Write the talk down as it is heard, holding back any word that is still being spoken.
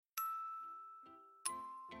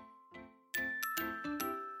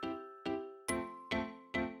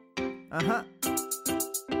I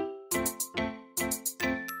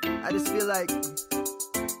just feel like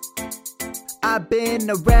I've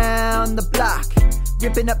been around the block,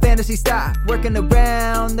 ripping up fantasy stock, working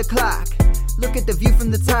around the clock. Look at the view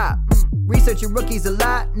from the top. Researching rookies a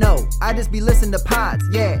lot? No, I just be listening to pods.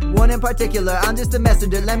 Yeah, one in particular, I'm just a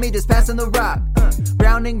messenger. Let me just pass on the rock.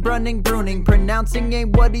 Browning, brunning, pruning, pronouncing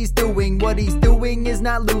ain't what he's doing. What he's doing is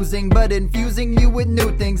not losing, but infusing you with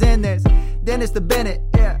new things. And there's Dennis the Bennett,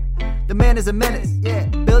 yeah. The man is a menace, yeah.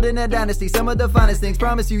 Building a dynasty, some of the finest things.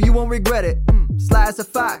 Promise you won't regret it. Sly as a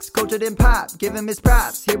fox, cultured in pop. Give him his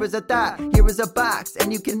props. Here is a thought, here is a box.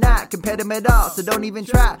 And you cannot compare them at all, so don't even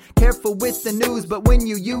try. Careful with the news, but when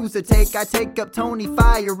you use a take, I take up Tony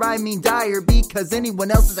Fire. I mean Dyer, because anyone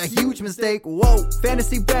else is a huge mistake. Whoa,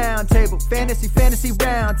 fantasy round table, fantasy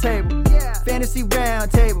round table, yeah. Fantasy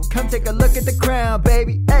round table, come take a look at the crown,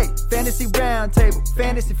 baby. Hey, fantasy round table,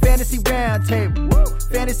 fantasy round table, woo.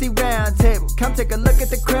 Fantasy round table, come take a look at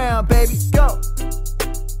the crown, baby. Go.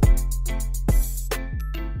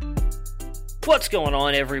 What's going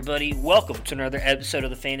on, everybody? Welcome to another episode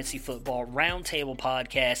of the Fantasy Football Roundtable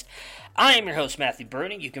Podcast. I am your host, Matthew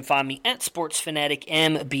Bruning. You can find me at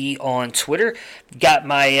SportsFanaticMB on Twitter. Got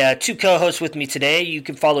my two co-hosts with me today. You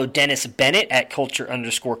can follow Dennis Bennett at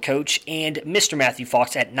Culture_Coach and Mr. Matthew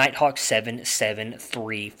Fox at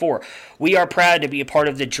Nighthawk7734. We are proud to be a part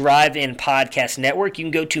of the Drive-In Podcast Network. You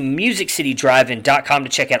can go to MusicCityDriveIn.com to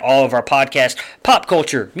check out all of our podcasts, pop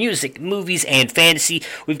culture, music, movies, and fantasy.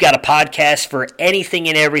 We've got a podcast for anything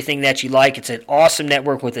and everything that you like. It's an awesome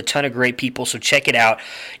network with a ton of great people, so check it out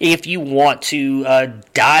if you want to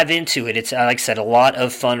dive into it. It's, like I said, a lot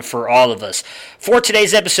of fun for all of us. For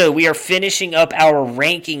today's episode, we are finishing up our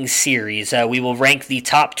ranking series. We will rank the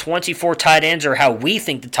top 24 tight ends, or how we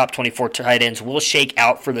think the top 24 tight ends will shake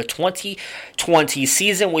out for the 2020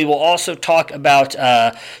 season. We will also talk about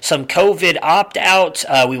some COVID opt-out.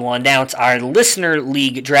 We will announce our listener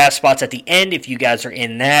league draft spots at the end if you guys are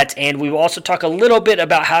in that. And we will also talk a little bit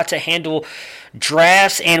about how to handle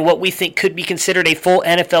drafts and what we think could be considered a full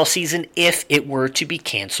NFL season if it were to be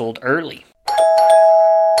canceled early.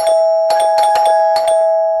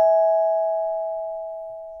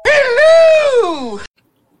 Hello!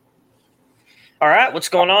 All right, what's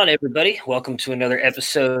going on, everybody? Welcome to another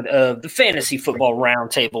episode of the Fantasy Football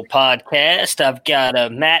Roundtable Podcast. I've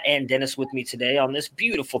got Matt and Dennis with me today on this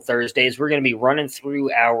beautiful Thursday as we're going to be running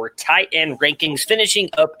through our tight end rankings, finishing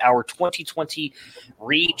up our 2020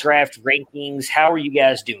 redraft rankings. How are you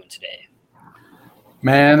guys doing today?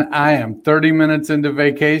 Man, I am 30 minutes into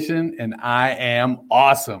vacation, and I am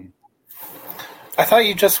awesome. I thought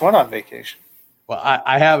you just went on vacation. Well,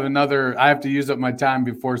 I have to use up my time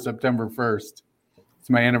before September 1st. It's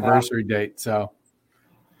my anniversary date, so.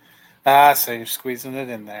 So you're squeezing it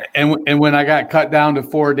in there. And when I got cut down to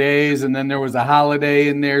 4 days, and then there was a holiday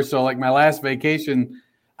in there, so like my last vacation,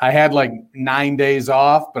 I had like 9 days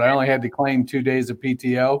off, but I only had to claim 2 days of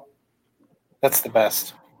PTO. That's the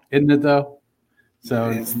best. Isn't it, though?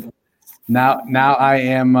 So now I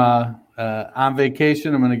am on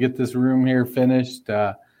vacation. I'm going to get this room here finished,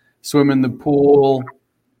 swim in the pool,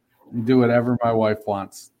 do whatever my wife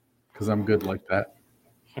wants because I'm good like that.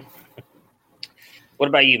 What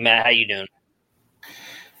about you, Matt? How you doing?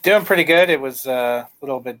 Doing pretty good. It was a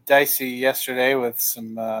little bit dicey yesterday with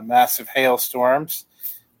some massive hailstorms,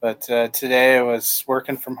 but today I was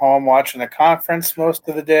working from home watching a conference most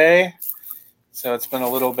of the day, so it's been a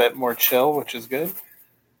little bit more chill, which is good.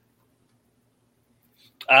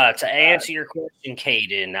 To answer your question,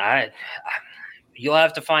 Caden, you'll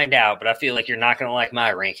have to find out, but I feel like you're not going to like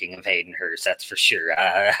my ranking of Hayden Hurst. That's for sure.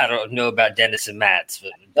 I don't know about Dennis and Matt's,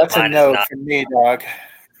 but that's a no for me, dog.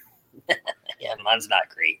 Yeah, mine's not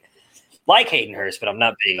great. Like Hayden Hurst, but I'm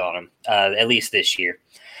not big on him, at least this year.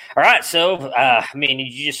 All right, so,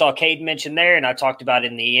 you just saw Caden mention there, and I talked about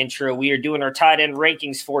in the intro, we are doing our tight end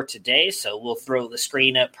rankings for today, so we'll throw the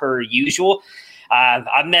screen up per usual.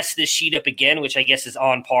 I messed this sheet up again, which I guess is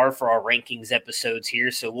on par for our rankings episodes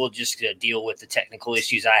here, so we'll just deal with the technical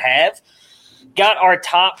issues I have. Got our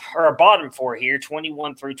top or our bottom four here,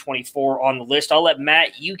 21 through 24 on the list. I'll let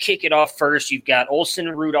Matt, you kick it off first. You've got Olsen,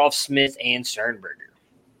 Rudolph, Smith, and Sternberger.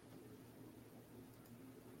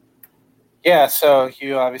 Yeah, so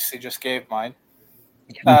you obviously just gave mine.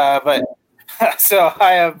 But so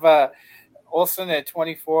I have Olsen at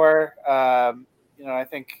 24. I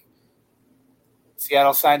think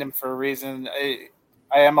Seattle signed him for a reason.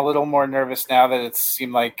 I am a little more nervous now that it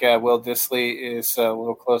seemed like Will Dissly is a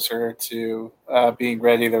little closer to being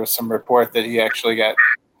ready. There was some report that he actually got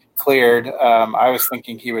cleared. I was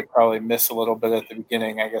thinking he would probably miss a little bit at the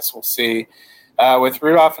beginning. I guess we'll see. With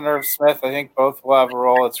Rudolph and Irv Smith, I think both will have a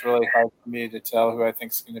role. It's really hard for me to tell who I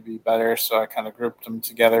think is going to be better, so I kind of grouped them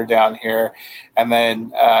together down here. And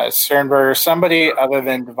then Sternberger, somebody other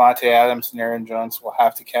than Davante Adams and Aaron Jones will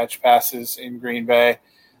have to catch passes in Green Bay.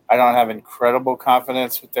 I don't have incredible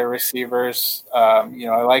confidence with their receivers. I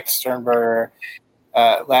like Sternberger.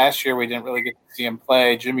 Last year, we didn't really get to see him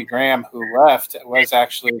play. Jimmy Graham, who left, was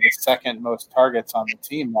actually the second most targets on the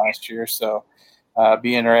team last year, so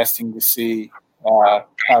be interesting to see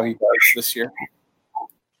how he does this year.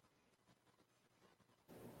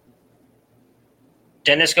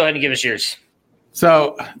 Dennis, go ahead and give us yours.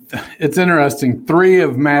 So it's interesting. 3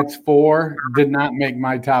 of Matt's 4 did not make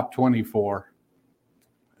my top 24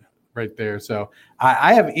 right there. So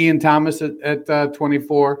I have Ian Thomas at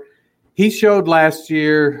 24. He showed last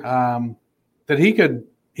year that he could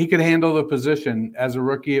handle the position as a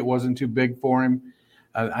rookie. It wasn't too big for him.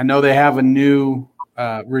 I know they have a new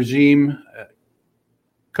regime,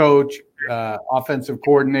 coach, offensive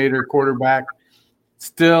coordinator, quarterback.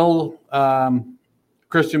 Still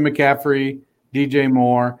Christian McCaffrey, DJ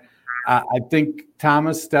Moore. I think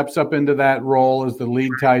Thomas steps up into that role as the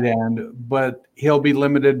lead tight end, but he'll be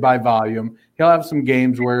limited by volume. He'll have some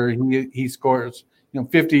games where he scores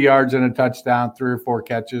 50 yards and a touchdown, 3 or 4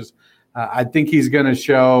 catches. I think he's going to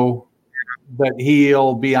show that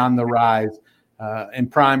he'll be on the rise and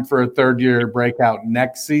prime for a third-year breakout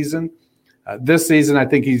next season. This season, I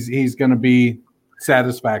think he's going to be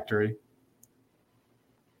satisfactory.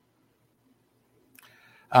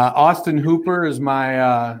 Austin Hooper is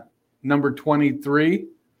my number 23.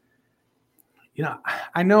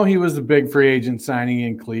 I know he was a big free agent signing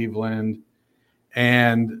in Cleveland,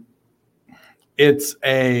 and it's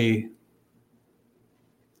I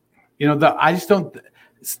just don't.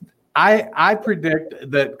 I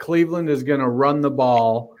predict that Cleveland is going to run the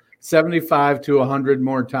ball 75 to 100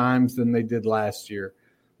 more times than they did last year,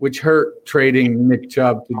 which hurt trading Nick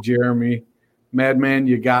Chubb to Jeremy. Madman,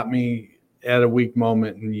 you got me at a weak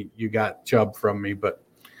moment, and you got Chubb from me. But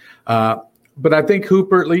I think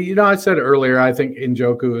Hooper, I said earlier, I think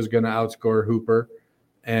Njoku is going to outscore Hooper,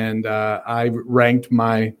 and I ranked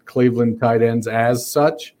my Cleveland tight ends as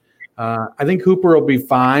such. I think Hooper will be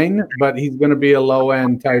fine, but he's going to be a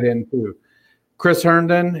low-end tight end too. Chris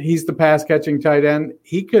Herndon, he's the pass-catching tight end.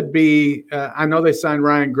 He could be I know they signed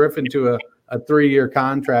Ryan Griffin to a 3-year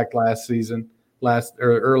contract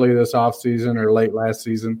early this offseason or late last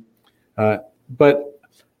season. But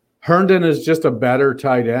Herndon is just a better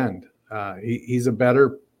tight end. He's a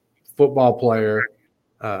better football player.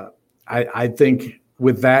 I think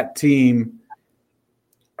with that team,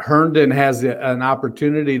 Herndon has an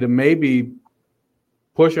opportunity to maybe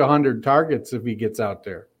push 100 targets if he gets out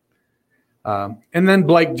there. And then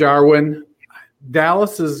Blake Jarwin.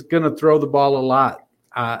 Dallas is going to throw the ball a lot.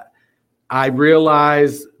 I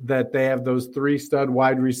realize that they have those 3 stud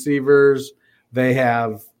wide receivers. They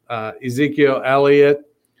have Ezekiel Elliott.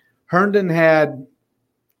 Herndon had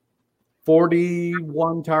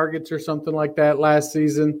 41 targets or something like that last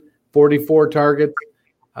season, 44 targets.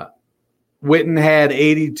 Witten had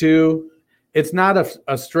 82. It's not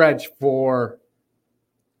a stretch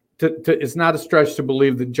it's not a stretch to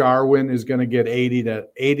believe that Jarwin is going to get 80 to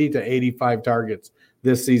 85 targets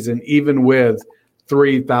this season, even with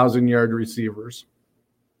 3,000-yard receivers.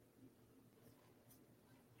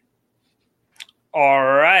 All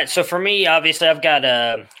right. So for me, obviously, I've got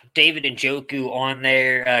David Njoku on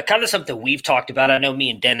there. Kind of something we've talked about. I know me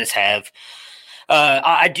and Dennis have.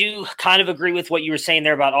 I do kind of agree with what you were saying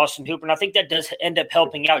there about Austin Hooper, and I think that does end up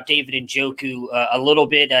helping out David Njoku a little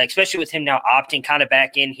bit, especially with him now opting kind of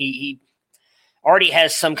back in. He already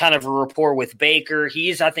has some kind of a rapport with Baker. He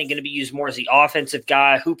is, I think, going to be used more as the offensive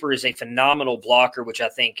guy. Hooper is a phenomenal blocker, which I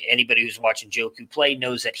think anybody who's watching Njoku play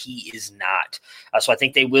knows that he is not. So I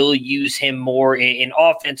think they will use him more in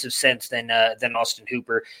offensive sense than Austin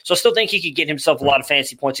Hooper. So I still think he could get himself a lot of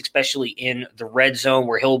fantasy points, especially in the red zone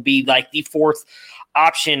where he'll be like the 4th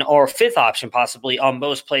option or 5th option possibly on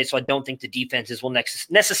most plays. So I don't think the defenses will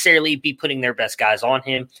necessarily be putting their best guys on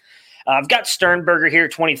him. I've got Sternberger here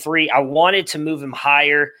at 23. I wanted to move him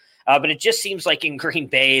higher, but it just seems like in Green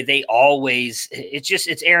Bay,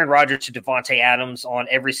 it's Aaron Rodgers to Davante Adams on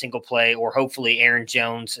every single play, or hopefully Aaron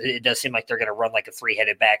Jones. It does seem like they're going to run like a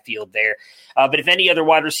 3-headed backfield there. But if any other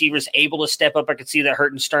wide receiver is able to step up, I could see that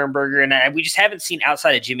hurting Sternberger. And we just haven't seen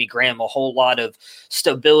outside of Jimmy Graham a whole lot of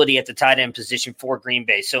stability at the tight end position for Green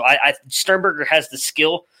Bay. So Sternberger has the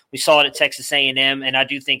skill We saw it at Texas A&M, and I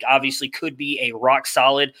do think obviously could be a rock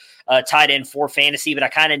solid tight end for fantasy, but I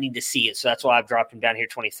kind of need to see it. So that's why I've dropped him down here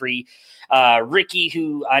 23. Ricky,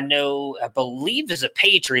 who I believe is a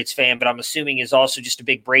Patriots fan, but I'm assuming is also just a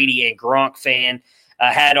big Brady and Gronk fan,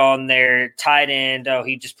 had on their tight end. Oh,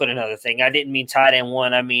 he just put another thing. I didn't mean tight end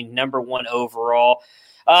 1. I mean number 1 overall.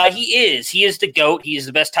 He is the GOAT. He is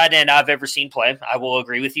the best tight end I've ever seen play. I will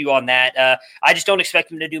agree with you on that. I just don't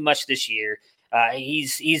expect him to do much this year.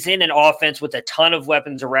 He's in an offense with a ton of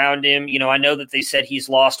weapons around him. You know, I know that they said he's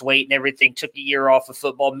lost weight and everything, took a year off of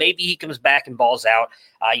football. Maybe he comes back and balls out.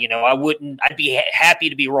 I'd be happy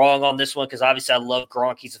to be wrong on this one because obviously I love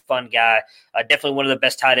Gronk. He's a fun guy. Definitely one of the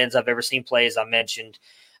best tight ends I've ever seen play, as I mentioned.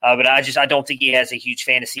 But I don't think he has a huge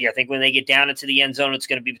fantasy. I think when they get down into the end zone, it's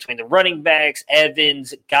going to be between the running backs,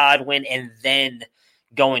 Evans, Godwin, and then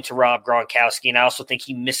going to Rob Gronkowski. And I also think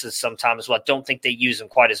he misses sometimes as well. I don't think they use him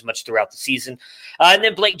quite as much throughout the season. And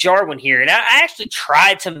then Blake Jarwin here. And I actually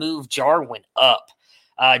tried to move Jarwin up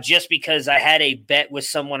just because I had a bet with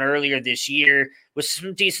someone earlier this year with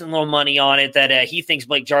some decent little money on it that he thinks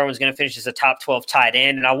Blake Jarwin is going to finish as a top 12 tight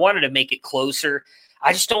end. And I wanted to make it closer.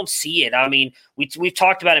 I just don't see it. I mean, we've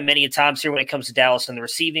talked about it many times here when it comes to Dallas and the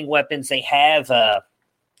receiving weapons. They have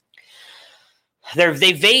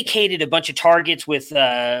they vacated a bunch of targets with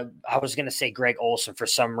I was going to say Greg Olsen for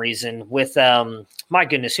some reason with my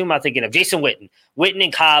goodness, who am I thinking of? Jason Witten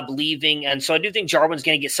and Cobb leaving, and so I do think Jarwin's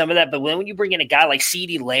going to get some of that. But when you bring in a guy like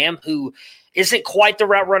CeeDee Lamb, who isn't quite the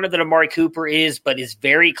route runner that Amari Cooper is, but is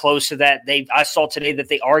very close to that. I saw today that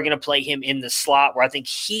they are going to play him in the slot where I think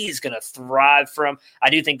he's going to thrive from. I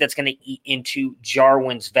do think that's going to eat into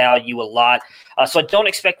Jarwin's value a lot. So I just don't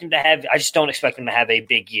expect him to have a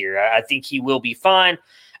big year. I think he will be fine.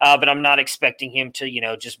 But I'm not expecting him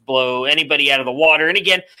to, just blow anybody out of the water. And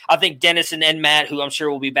again, I think Dennis and Matt, who I'm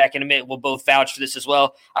sure will be back in a minute, will both vouch for this as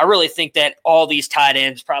well. I really think that all these tight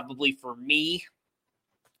ends, probably for me,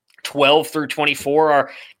 12 through 24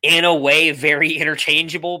 are in a way very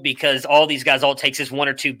interchangeable because all these guys, all it takes is 1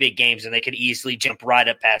 or 2 big games and they could easily jump right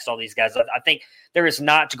up past all these guys. I think there is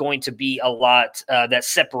not going to be a lot that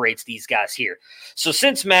separates these guys here. So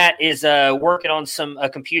since Matt is working on a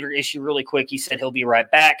computer issue really quick, he said he'll be right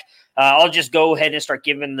back. I'll just go ahead and start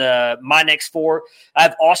giving my next 4. I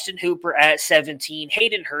have Austin Hooper at 17,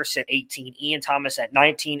 Hayden Hurst at 18, Ian Thomas at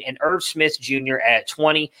 19, and Irv Smith Jr. at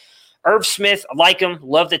 20. Irv Smith, I like him,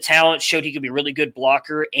 love the talent, showed he could be a really good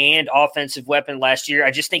blocker and offensive weapon last year. I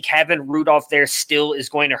just think having Rudolph there still is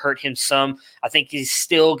going to hurt him some. I think he's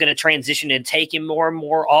still going to transition and take him more and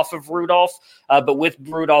more off of Rudolph. But with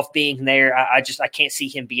Rudolph being there, I can't see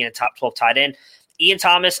him being a top 12 tight end. Ian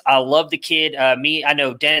Thomas, I love the kid. I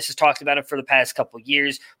know Dennis has talked about him for the past couple of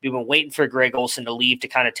years. We've been waiting for Greg Olsen to leave to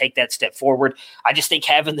kind of take that step forward. I just think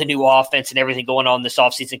having the new offense and everything going on this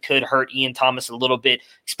offseason could hurt Ian Thomas a little bit.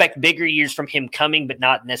 Expect bigger years from him coming, but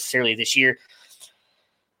not necessarily this year.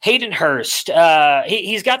 Hayden Hurst,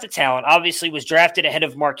 he's got the talent. Obviously was drafted ahead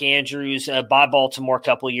of Mark Andrews by Baltimore a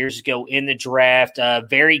couple of years ago in the draft.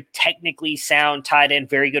 Very technically sound tight end,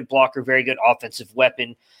 very good blocker, very good offensive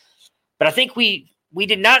weapon. But I think we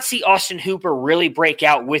did not see Austin Hooper really break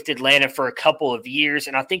out with Atlanta for a couple of years,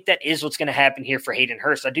 and I think that is what's going to happen here for Hayden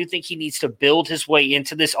Hurst. I do think he needs to build his way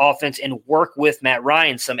into this offense and work with Matt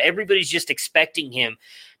Ryan some. Everybody's just expecting him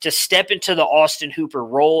to step into the Austin Hooper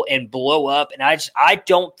role and blow up, and I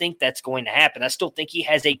don't think that's going to happen. I still think he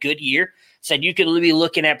has a good year. Said you could be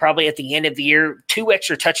looking at probably at the end of the year, 2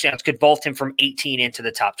 extra touchdowns could vault him from 18 into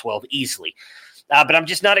the top 12 easily. But I'm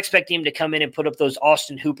just not expecting him to come in and put up those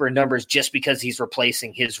Austin Hooper numbers just because he's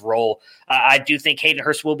replacing his role. I do think Hayden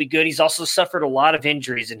Hurst will be good. He's also suffered a lot of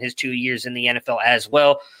injuries in his 2 years in the NFL as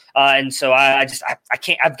well. And so I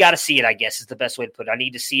can't – I've got to see it, I guess, is the best way to put it. I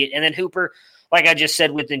need to see it. And then Hooper, like I just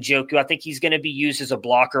said with Njoku, I think he's going to be used as a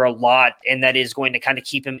blocker a lot, and that is going to kind of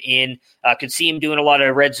keep him in. Could see him doing a lot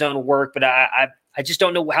of red zone work, but I just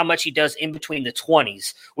don't know how much he does in between the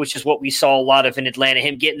 20s, which is what we saw a lot of in Atlanta,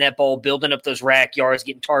 him getting that ball, building up those rack yards,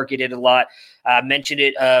 getting targeted a lot. I mentioned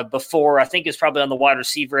it before. I think it's probably on the wide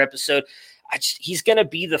receiver episode. He's going to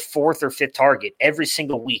be the 4th or 5th target every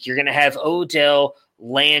single week. You're going to have Odell,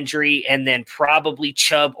 Landry, and then probably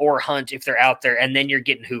Chubb or Hunt if they're out there, and then you're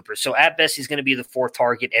getting Hooper. So at best, he's going to be the 4th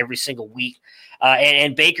target every single week.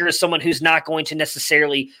 And Baker is someone who's not going to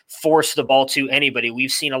necessarily force the ball to anybody.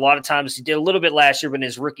 We've seen a lot of times, he did a little bit last year, but in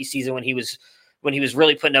his rookie season when he was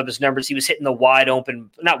really putting up his numbers, he was hitting the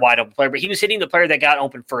not wide open player, but he was hitting the player that got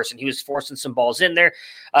open first, and he was forcing some balls in there,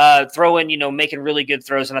 throwing, making really good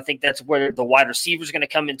throws. And I think that's where the wide receiver is going to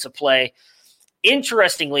come into play.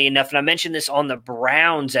 Interestingly enough, and I mentioned this on the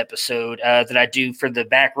Browns episode that I do for the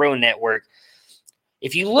Back Row Network,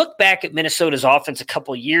 If you look back at Minnesota's offense a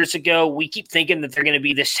couple of years ago, we keep thinking that they're going to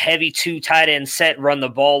be this heavy 2 tight end set, run the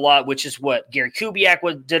ball a lot, which is what Gary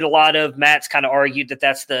Kubiak did a lot of. Matt's kind of argued that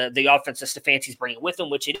that's the offense that Stefanski's bringing with him,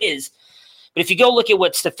 which it is. But if you go look at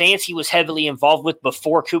what Stefanski was heavily involved with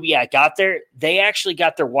before Kubiak got there, they actually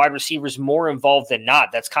got their wide receivers more involved than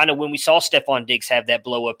not. That's kind of when we saw Stephon Diggs have that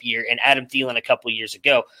blow-up year and Adam Thielen a couple of years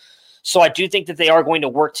ago. So I do think that they are going to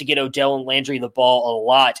work to get Odell and Landry the ball a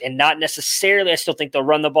lot, and not necessarily. I still think they'll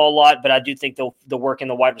run the ball a lot, but I do think they'll work in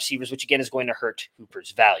the wide receivers, which again is going to hurt Hooper's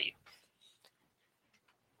value.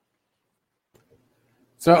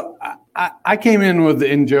 So I came in with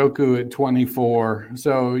Njoku at 24.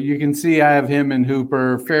 So you can see I have him and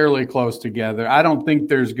Hooper fairly close together. I don't think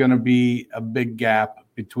there's going to be a big gap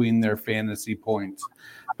between their fantasy points,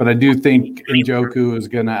 but I do think Njoku is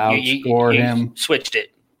going to outscore him. Switched it.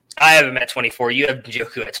 I have him at 24. You have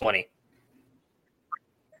Njoku at 20.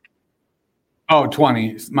 Oh,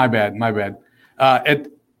 20. My bad.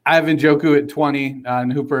 I have Njoku at 20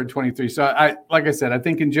 and Hooper at 23. So, like I said, I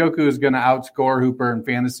think Njoku is going to outscore Hooper in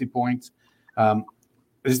fantasy points. I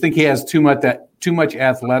just think he has too much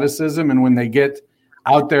athleticism, and when they get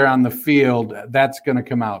out there on the field, that's going to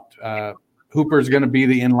come out. Hooper is going to be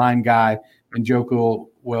the inline guy, and Njoku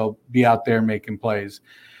will be out there making plays.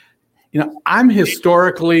 I'm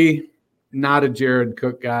historically not a Jared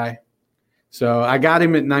Cook guy, so I got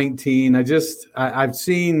him at 19. I've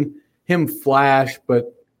seen him flash,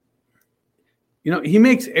 but he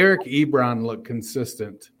makes Eric Ebron look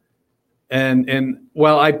consistent, and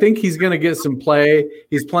well, I think he's going to get some play.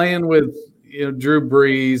 He's playing with Drew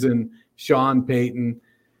Brees and Sean Payton.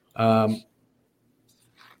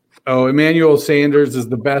 Emmanuel Sanders is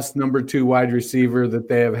the best number 2 wide receiver that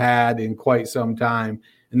they have had in quite some time.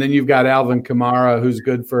 And then you've got Alvin Kamara, who's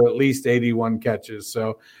good for at least 81 catches.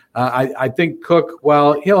 So I think Cook,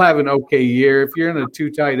 he'll have an okay year. If you're in a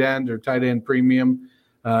 2 tight end or tight end premium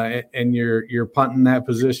and you're punting that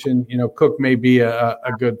position, Cook may be a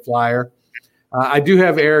good flyer. I do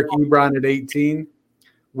have Eric Ebron at 18.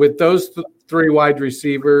 With those 3 wide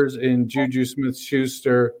receivers in Juju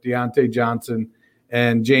Smith-Schuster, Deontay Johnson,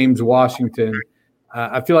 and James Washington,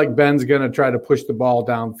 I feel like Ben's going to try to push the ball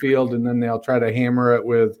downfield, and then they'll try to hammer it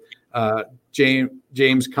with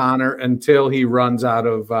James Conner until he runs out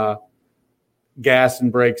of gas and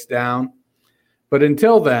breaks down. But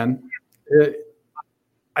until then,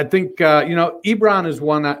 I think Ebron is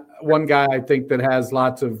one guy I think that has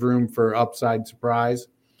lots of room for upside surprise.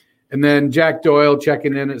 And then Jack Doyle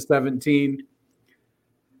checking in at 17.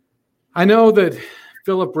 I know that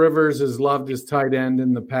Phillip Rivers has loved his tight end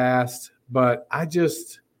in the past, but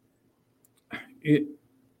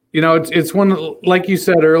it's one, like you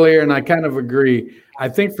said earlier, and I kind of agree. I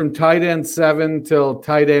think from tight end 7 till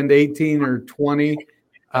tight end 18 or 20,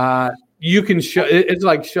 you can it's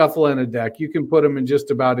like shuffling a deck. You can put them in just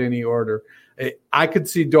about any order. I could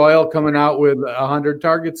see Doyle coming out with 100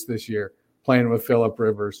 targets this year playing with Phillip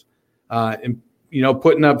Rivers, and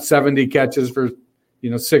putting up 70 catches for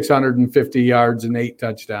 650 yards and 8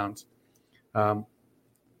 touchdowns.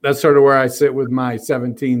 That's sort of where I sit with my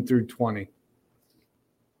 17 through 20.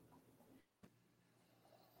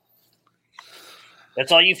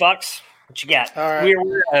 That's all you, Fox? What you got? All right.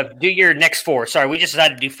 We're do your next 4. Sorry, we just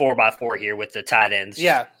decided to do 4x4 here with the tight ends.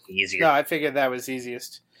 Yeah. Easier. No, I figured that was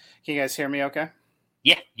easiest. Can you guys hear me okay?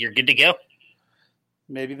 Yeah, you're good to go.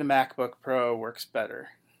 Maybe the MacBook Pro works better.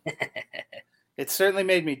 It certainly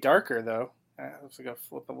made me darker, though. Let's go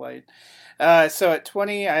flip a light. So at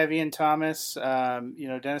 20, I have Ian Thomas.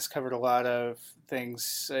 Dennis covered a lot of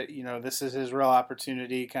things. This is his real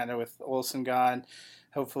opportunity, kind of with Olsen gone,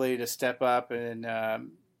 hopefully to step up and,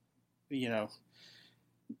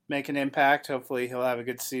 make an impact. Hopefully he'll have a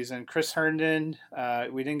good season. Chris Herndon,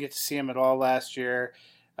 we didn't get to see him at all last year.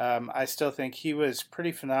 I still think he was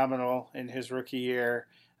pretty phenomenal in his rookie year.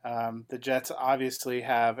 The Jets obviously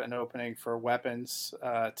have an opening for weapons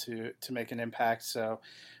to make an impact, so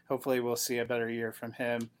hopefully we'll see a better year from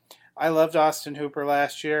him. I loved Austin Hooper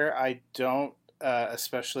last year. I don't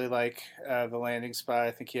especially like the landing spot.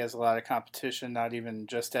 I think he has a lot of competition, not even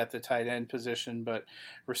just at the tight end position, but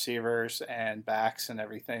receivers and backs and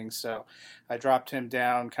everything. So I dropped him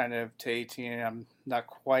down kind of to 18. I'm not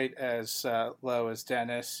quite as low as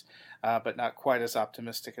Dennis, but not quite as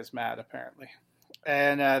optimistic as Matt, apparently.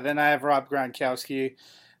 And then I have Rob Gronkowski.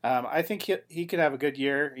 I think he could have a good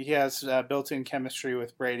year. He has built-in chemistry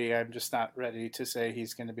with Brady. I'm just not ready to say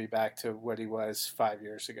he's going to be back to what he was 5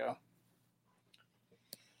 years ago.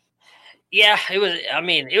 Yeah, it was. I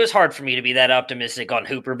mean, it was hard for me to be that optimistic on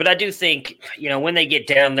Hooper, but I do think when they get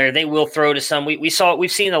down there, they will throw to some.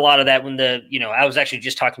 We've seen a lot of that when I was actually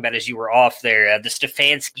just talking about as you were off there the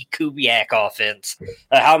Stefanski Kubiak offense,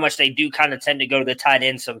 how much they do kind of tend to go to the tight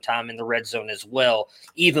end sometime in the red zone as well,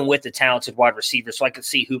 even with the talented wide receivers. So I could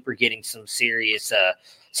see Hooper getting some serious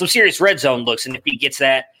red zone looks, and if he gets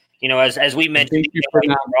that, as we mentioned, I think you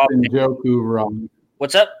pronounced Njoku wrong.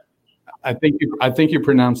 What's up? I think you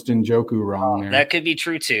pronounced Njoku wrong there. That could be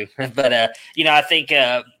true too, but I think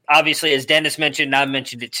obviously, as Dennis mentioned, and I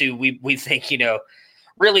mentioned it too. We think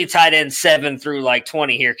really tight end 7 through like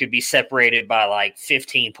 20 here could be separated by like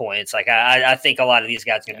 15 points. Like I think a lot of these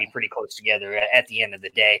guys are going to be pretty close together at the end of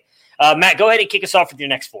the day. Matt, go ahead and kick us off with your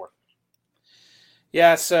next 4.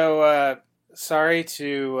 Yeah. So sorry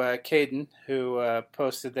to Caden who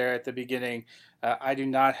posted there at the beginning. I do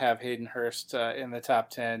not have Hayden Hurst in the top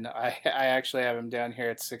 10. I actually have him down here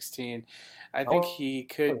at 16. I think he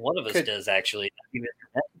could. One of us does, actually.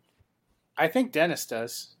 I think Dennis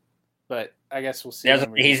does, but I guess we'll see.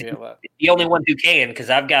 He's the only one who can, because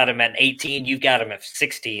I've got him at 18. You've got him at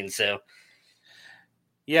 16. So,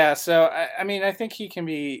 yeah. So, I mean, I think he can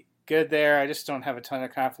be good there. I just don't have a ton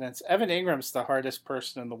of confidence. Evan Ingram's the hardest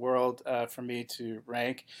person in the world for me to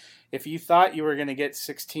rank. If you thought you were going to get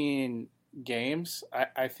 16 games,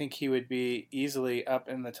 I think he would be easily up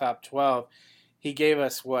in the top 12. He gave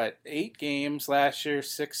us 8 games last year,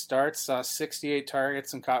 6 starts, saw 68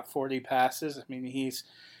 targets and caught 40 passes. I mean, he's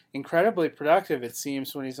incredibly productive, it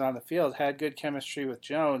seems, when he's on the field. Had good chemistry with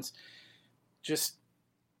Jones. Just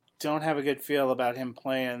don't have a good feel about him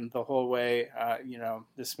playing the whole way.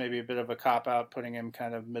 This may be a bit of a cop-out, putting him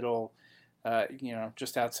kind of middle,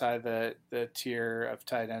 just outside the tier of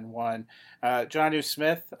tight end 1. Jonnu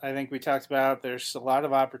Smith, I think we talked about, there's a lot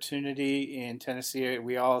of opportunity in Tennessee.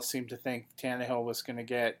 We all seem to think Tannehill was going to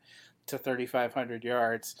get to 3,500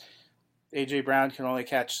 yards. A.J. Brown can only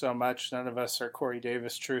catch so much. None of us are Corey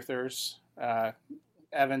Davis truthers.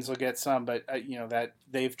 Evans will get some, but, that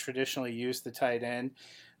they've traditionally used the tight end.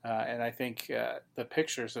 And I think the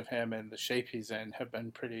pictures of him and the shape he's in have been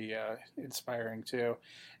pretty inspiring too.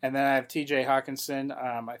 And then I have TJ Hawkinson.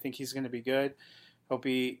 I think he's going to be good. Hope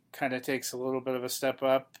he kind of takes a little bit of a step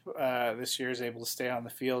up this year, is able to stay on the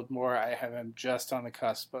field more. I have him just on the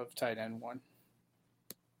cusp of tight end 1.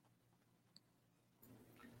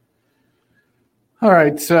 All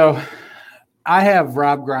right, so I have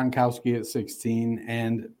Rob Gronkowski at 16,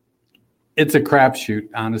 and it's a crapshoot,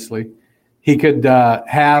 honestly. He could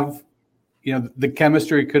have, the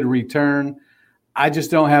chemistry could return. I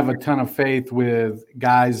just don't have a ton of faith with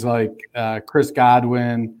guys like Chris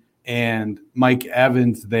Godwin and Mike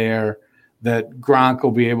Evans there that Gronk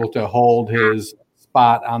will be able to hold his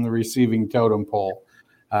spot on the receiving totem pole.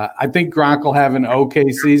 I think Gronk will have an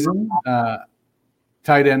okay season.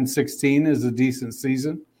 Tight end 16 is a decent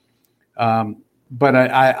season. But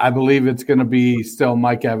I believe it's going to be still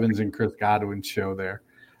Mike Evans and Chris Godwin's show there.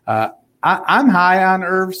 I'm high on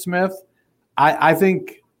Irv Smith. I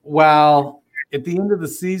think while at the end of the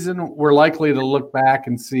season, we're likely to look back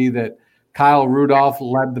and see that Kyle Rudolph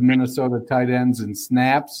led the Minnesota tight ends in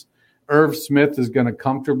snaps, Irv Smith is going to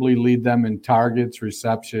comfortably lead them in targets,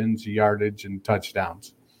 receptions, yardage, and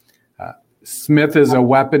touchdowns. Smith is a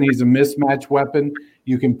weapon. He's a mismatch weapon.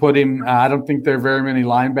 You can put him I don't think there are very many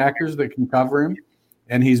linebackers that can cover him,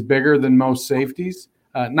 and he's bigger than most safeties.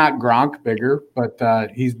 Not Gronk bigger, but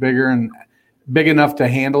he's bigger and big enough to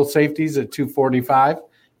handle safeties at 245.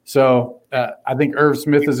 So I think Irv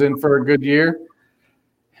Smith is in for a good year.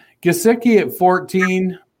 Gesicki at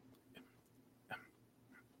 14.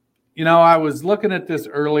 I was looking at this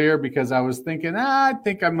earlier because I was thinking, I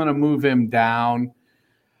think I'm going to move him down.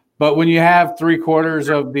 But when you have 3/4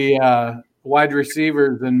 of the wide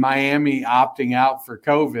receivers in Miami opting out for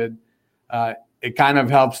COVID, it kind of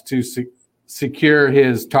helps to secure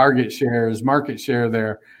his target share, his market share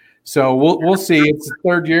there. So we'll see. It's the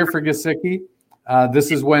 3rd year for Gesicki.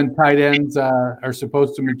 This is when tight ends are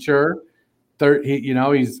supposed to mature.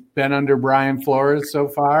 He's been under Brian Flores so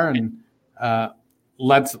far, and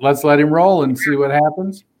let's let him roll and see what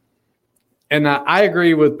happens. And I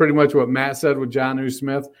agree with pretty much what Matt said with Jonnu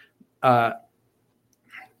Smith.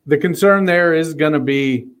 The concern there is going to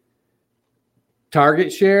be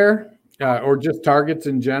target share or just targets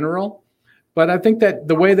in general. But I think that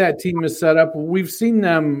the way that team is set up, we've seen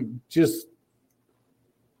them just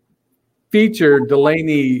feature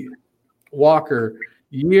Delaney Walker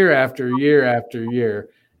year after year after year.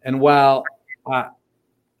 And while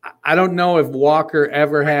I don't know if Walker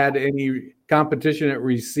ever had any competition at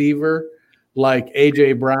receiver like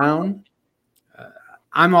A.J. Brown,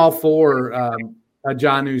 I'm all for a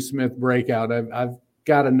Jonnu Smith breakout. I've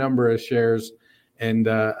got a number of shares, and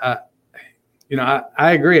I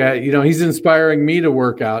agree. He's inspiring me to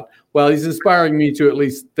work out. Well, he's inspiring me to at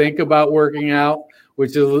least think about working out,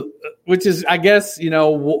 which is I guess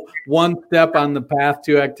one step on the path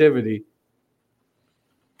to activity.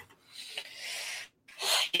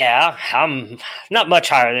 Yeah, I'm not much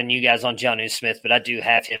higher than you guys on Jonnu Smith, but I do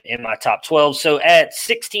have him in my top 12. So at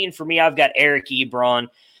 16 for me, I've got Eric Ebron.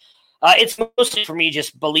 It's mostly for me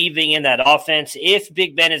just believing in that offense. If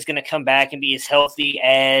Big Ben is going to come back and be as healthy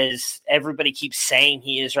as everybody keeps saying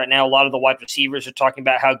he is right now, a lot of the wide receivers are talking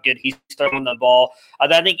about how good he's throwing the ball.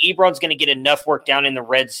 I think Ebron's going to get enough work down in the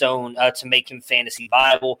red zone to make him fantasy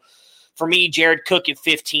viable. For me, Jared Cook at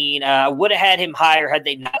 15, I would have had him higher had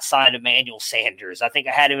they not signed Emmanuel Sanders. I think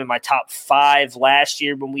I had him in my top 5 last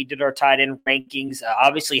year when we did our tight end rankings.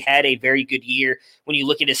 Obviously had a very good year. When you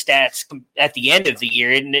look at his stats at the end of the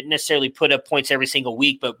year, it didn't necessarily put up points every single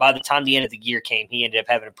week, but by the time the end of the year came, he ended up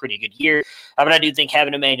having a pretty good year. But I do think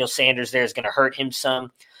having Emmanuel Sanders there is going to hurt him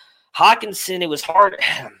some. Hawkinson, it was hard.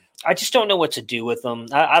 I just don't know what to do with him.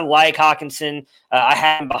 I like Hawkinson. I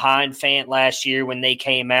had him behind Fant last year when they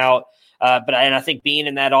came out. But I think being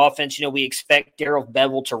in that offense, we expect Darrell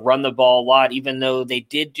Bevel to run the ball a lot, even though they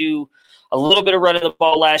did do a little bit of running the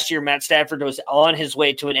ball last year. Matt Stafford was on his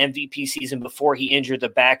way to an MVP season before he injured the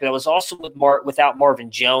back. That was also without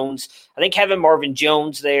Marvin Jones. I think having Marvin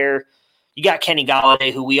Jones there, you got Kenny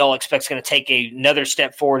Golladay, who we all expect is going to take another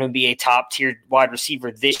step forward and be a top-tier wide receiver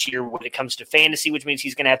this year when it comes to fantasy, which means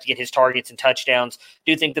he's going to have to get his targets and touchdowns.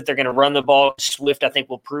 Do think that they're going to run the ball. Swift, I think,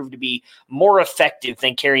 will prove to be more effective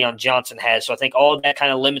than Kerryon Johnson has. So I think all of that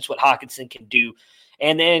kind of limits what Hawkinson can do.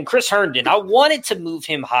 And then Chris Herndon, I wanted to move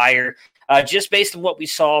him higher just based on what we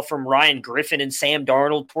saw from Ryan Griffin and Sam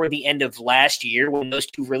Darnold toward the end of last year when those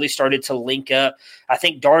two really started to link up. I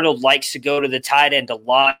think Darnold likes to go to the tight end a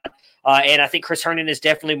lot. And I think Chris Herndon is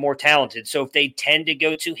definitely more talented. So if they tend to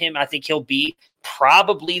go to him, I think he'll be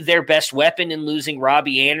probably their best weapon in losing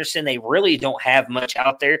Robbie Anderson. They really don't have much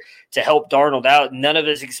out there to help Darnold out. None of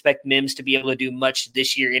us expect Mims to be able to do much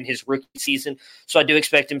this year in his rookie season. So I do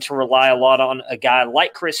expect him to rely a lot on a guy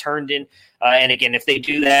like Chris Herndon. And again, if they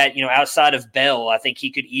do that, outside of Bell, I think he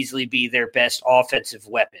could easily be their best offensive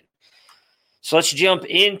weapon. So let's jump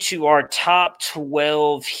into our top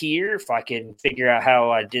 12 here. If I can figure out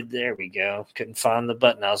how I did. There we go. Couldn't find the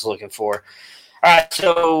button I was looking for. All right,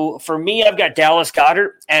 so for me, I've got Dallas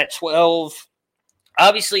Goedert at 12.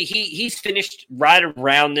 Obviously, he's finished right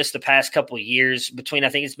around this the past couple of years between, I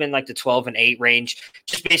think it's been like the 12 and 8 range,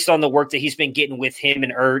 just based on the work that he's been getting with him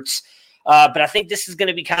and Ertz. But I think this is going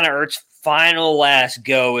to be kind of Ertz's final last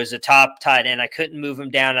go as a top tight end. I couldn't move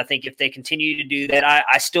him down. I think if they continue to do that,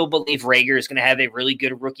 I still believe Rager is going to have a really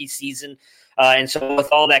good rookie season. And so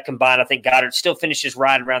with all that combined, I think Goddard still finishes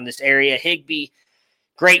right around this area. Higbee,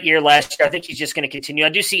 great year last year. I think he's just going to continue. I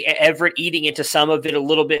do see Everett eating into some of it, a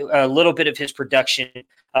little bit of his production,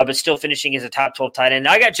 but still finishing as a top 12 tight end.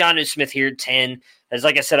 I got Jonnu Smith here at 10. As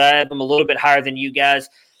like I said, I have him a little bit higher than you guys.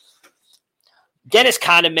 Dennis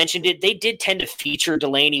kind of mentioned it. They did tend to feature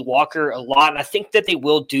Delaney Walker a lot, and I think that they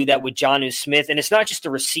will do that with Jonnu Smith. And it's not just the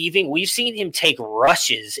receiving. We've seen him take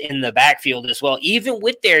rushes in the backfield as well, even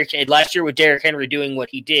with Derrick Henry. Last year with Derrick Henry doing what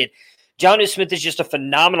he did. Jonnu Smith is just a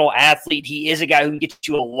phenomenal athlete. He is a guy who can get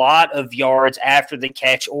you a lot of yards after the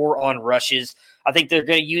catch or on rushes. I think they're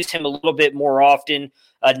going to use him a little bit more often.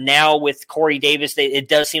 Now with Corey Davis, it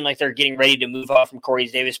does seem like they're getting ready to move off from Corey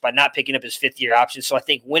Davis by not picking up his fifth-year option. So I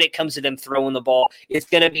think when it comes to them throwing the ball, it's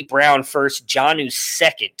going to be Brown first, Jonnu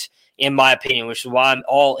second, in my opinion, which is why I'm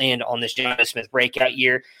all in on this Jonnu Smith breakout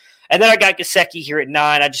year. And then I got Gesicki here at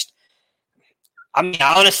 9.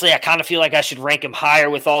 Honestly, I kind of feel like I should rank him higher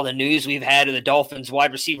with all the news we've had of the Dolphins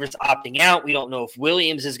wide receivers opting out. We don't know if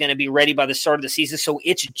Williams is going to be ready by the start of the season, so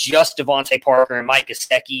it's just Devontae Parker and Mike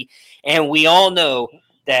Gesicki. And we all know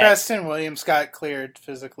that Preston Williams got cleared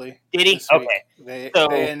physically. Did he? Okay.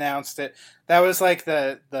 They announced it. That was like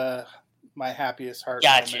my happiest heart.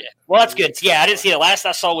 Gotcha. Moment. Well, that's good. Yeah, I didn't see it. Last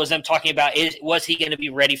I saw was them talking about was he going to be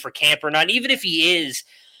ready for camp or not. Even if he is,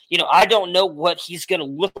 I don't know what he's going to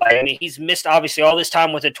look like. I mean, he's missed obviously all this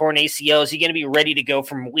time with a torn ACL. Is he going to be ready to go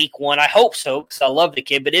from week 1? I hope so, because I love the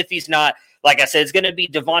kid. But if he's not, like I said, it's going to be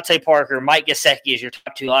Devontae Parker, Mike Gesicki as your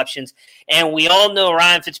top 2 options. And we all know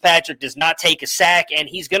Ryan Fitzpatrick does not take a sack, and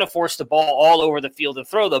he's going to force the ball all over the field and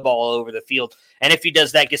throw the ball all over the field. And if he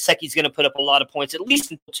does that, Gesicki's going to put up a lot of points, at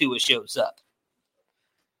least until Tua shows up.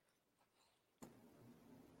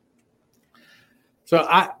 So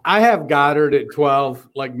I have Goddard at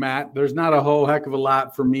 12, like Matt. There's not a whole heck of a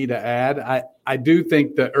lot for me to add. I do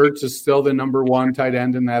think that Ertz is still the number 1 tight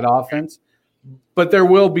end in that offense. but there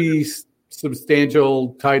will be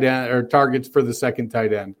substantial tight end or targets for the second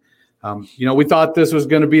tight end. We thought this was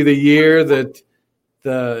going to be the year that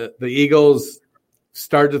the Eagles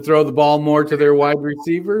start to throw the ball more to their wide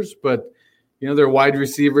receivers, but their wide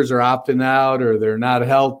receivers are opting out or they're not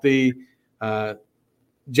healthy.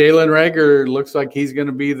 Jalen Reagor looks like he's going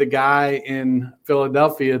to be the guy in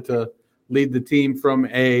Philadelphia to lead the team from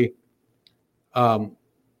a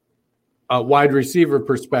wide receiver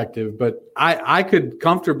perspective. But I could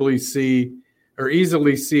comfortably see or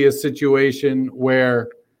easily see a situation where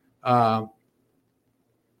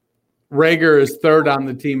Reagor is third on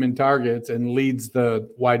the team in targets and leads the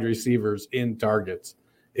wide receivers in targets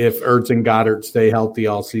if Ertz and Goddard stay healthy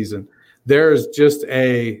all season. There's just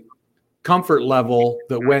a comfort level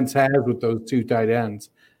that Wentz has with those two tight ends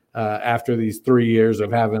after these 3 years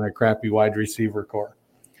of having a crappy wide receiver core.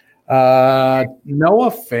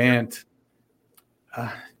 Noah Fant.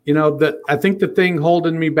 I think the thing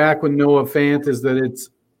holding me back with Noah Fant is that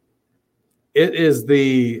it's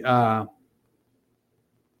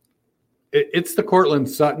the Courtland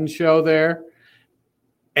Sutton show there.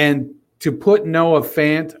 And to put Noah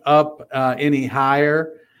Fant up any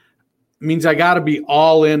higher means I got to be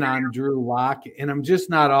all in on Drew Lock, and I'm just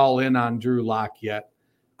not all in on Drew Lock yet.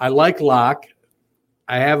 I like Lock.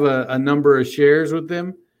 I have a number of shares with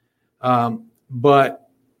him, but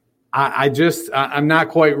I'm not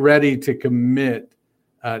quite ready to commit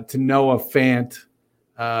to Noah Fant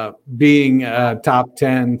being a top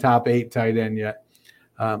 10, top 8 tight end yet,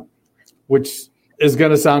 which is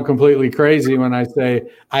going to sound completely crazy when I say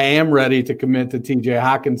I am ready to commit to TJ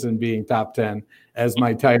Hawkinson being top 10 as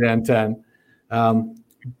my tight end 10.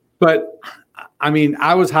 But,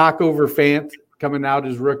 I was Hawk over Fant coming out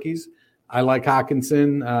as rookies. I like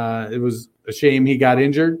Hawkinson. It was a shame he got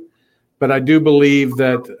injured. But I do believe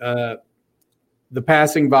that the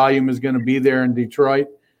passing volume is going to be there in Detroit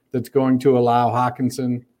that's going to allow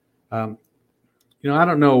Hawkinson. I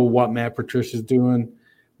don't know what Matt Patricia's doing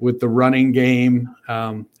with the running game,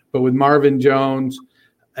 but with Marvin Jones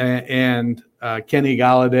and Kenny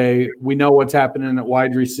Golladay, we know what's happening at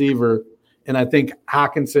wide receiver, and I think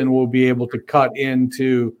Hawkinson will be able to cut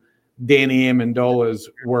into Danny Amendola's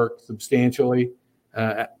work substantially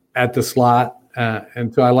at the slot,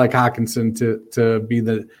 and so I like Hawkinson to be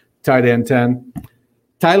the tight end 10.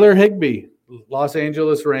 Tyler Higbee, Los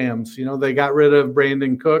Angeles Rams. They got rid of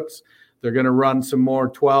Brandon Cooks. They're going to run some more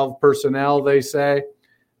 12 personnel, they say.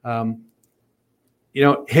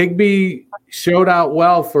 Higbee showed out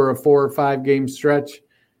well for a 4 or 5 game stretch,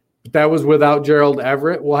 but that was without Gerald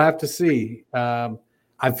Everett. We'll have to see.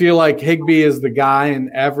 I feel like Higbee is the guy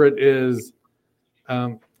and Everett is,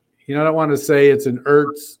 I don't want to say it's an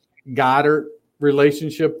Ertz Goddard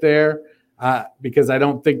relationship there because I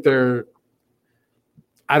don't think their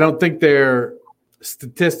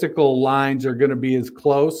statistical lines are going to be as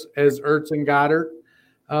close as Ertz and Goddard.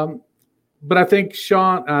 But I think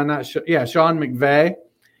Sean McVay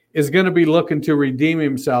is going to be looking to redeem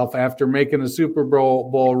himself after making a Super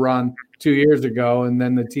Bowl run 2 years ago and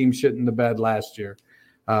then the team shit in the bed last year.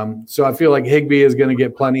 So I feel like Higbee is going to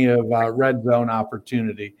get plenty of red zone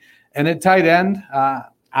opportunity. And at tight end,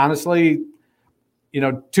 honestly,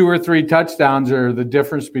 2 or 3 touchdowns are the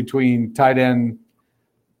difference between tight end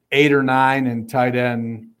 8 or 9 and tight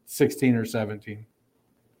end 16 or 17.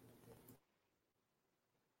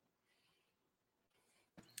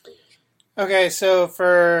 Okay, so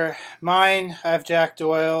for mine, I have Jack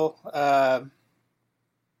Doyle.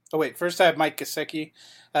 First I have Mike Gesicki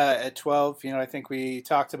at 12. I think we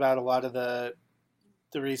talked about a lot of the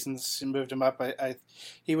reasons he moved him up.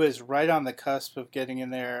 He was right on the cusp of getting in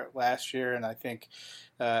there last year, and I think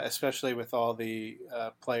especially with all the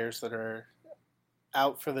players that are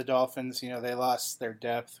out for the Dolphins, they lost their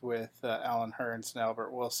depth with Allen Hurns and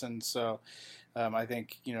Albert Wilson. So I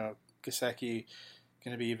think, Gesicki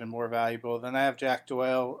going to be even more valuable. Then I have Jack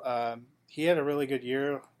Doyle. He had a really good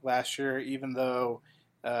year last year, even though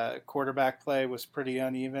quarterback play was pretty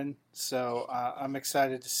uneven. So I'm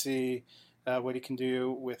excited to see what he can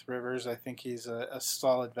do with Rivers. I think he's a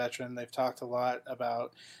solid veteran. They've talked a lot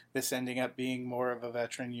about this ending up being more of a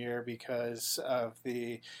veteran year because of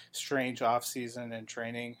the strange offseason and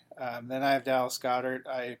training. Then I have Dallas Goedert.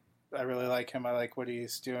 I really like him. I like what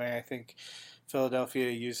he's doing. I think Philadelphia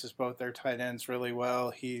uses both their tight ends really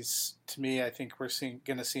well. To me, I think we're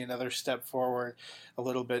going to see another step forward a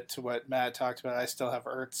little bit to what Matt talked about. I still have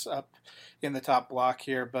Ertz up in the top block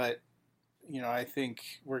here, but I think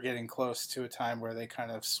we're getting close to a time where they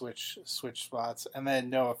kind of switch spots. And then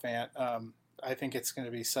Noah Fant, I think it's going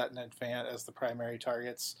to be Sutton and Fant as the primary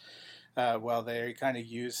targets while they kind of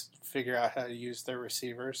figure out how to use their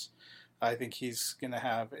receivers. I think he's going to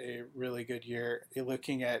have a really good year.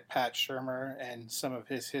 Looking at Pat Shurmur and some of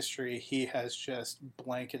his history, he has just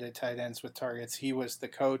blanketed tight ends with targets. He was the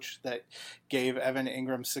coach that gave Evan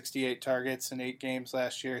Ingram 68 targets in 8 games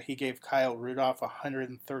last year. He gave Kyle Rudolph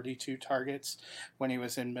 132 targets when he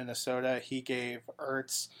was in Minnesota. He gave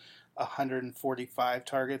Ertz 145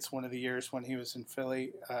 targets one of the years when he was in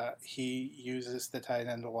Philly. He uses the tight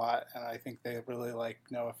end a lot, and I think they really like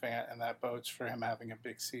Noah Fant, and that bodes for him having a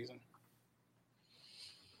big season.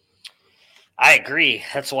 I agree.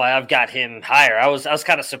 That's why I've got him higher. I was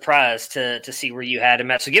kind of surprised to see where you had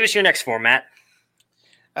him at. So give us your next four, Matt.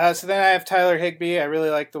 So then I have Tyler Higbee. I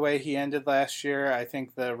really like the way he ended last year. I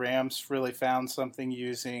think the Rams really found something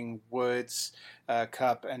using Woods,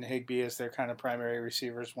 Kupp, and Higbee as their kind of primary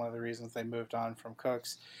receivers. One of the reasons they moved on from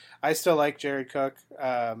Cooks. I still like Jared Cook.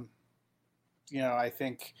 I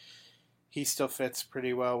think he still fits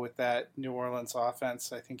pretty well with that New Orleans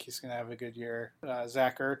offense. I think he's going to have a good year.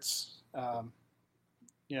 Zach Ertz.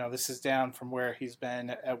 This is down from where he's been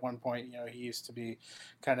at one point. He used to be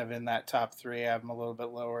kind of in that top 3. I have him a little bit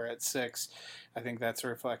lower at 6. I think that's a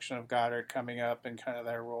reflection of Goddard coming up and kind of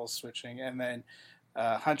their role switching. And then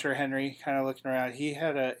Hunter Henry, kind of looking around, he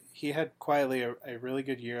had quietly a really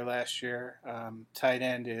good year last year. Tight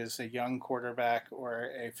end is a young quarterback or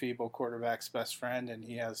a feeble quarterback's best friend, and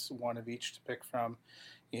he has one of each to pick from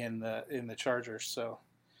in the Chargers. So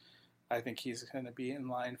I think he's going to be in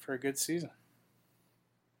line for a good season.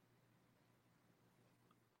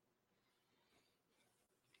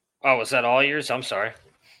 Oh, was that all yours? I'm sorry.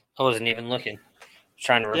 I wasn't even looking.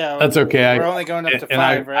 Trying to. Yeah, that's okay. We're only going up to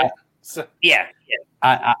 5, right? Yeah.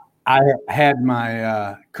 I had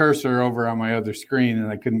my cursor over on my other screen,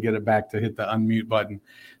 and I couldn't get it back to hit the unmute button.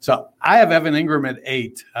 So I have Evan Ingram at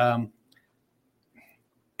 8.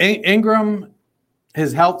 Ingram,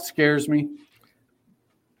 his health scares me.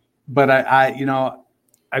 But I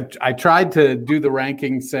tried to do the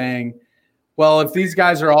ranking saying, well, if these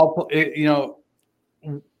guys are all,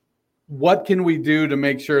 what can we do to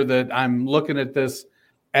make sure that I'm looking at this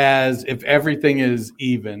as if everything is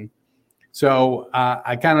even? So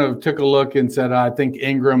I kind of took a look and said, I think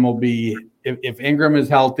Ingram will be, if Ingram is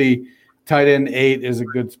healthy, tight end 8 is a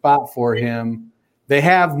good spot for him. They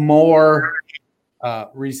have more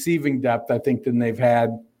receiving depth, I think, than they've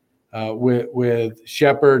had with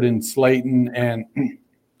Shepard and Slayton and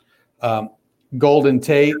Golden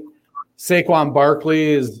Tate. Saquon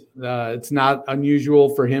Barkley is it's not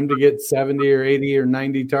unusual for him to get 70 or 80 or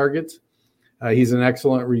 90 targets. He's an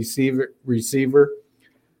excellent receiver.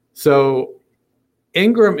 So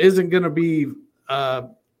Ingram isn't going to be a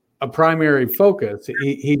primary focus.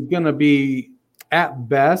 He's going to be at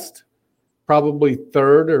best probably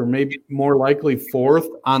 3rd or maybe more likely 4th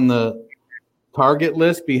on the target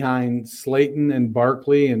list behind Slayton and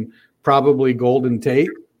Barkley and probably Golden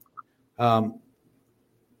Tate.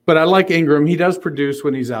 But I like Ingram. He does produce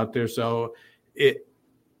when he's out there. So,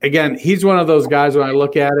 he's one of those guys when I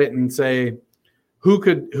look at it and say, who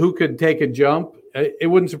could take a jump? It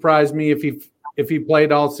wouldn't surprise me if he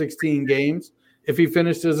played all 16 games, if he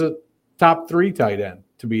finished as a top 3 tight end,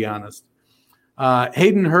 to be honest.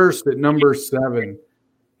 Hayden Hurst at number 7.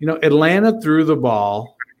 Atlanta threw the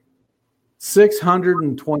ball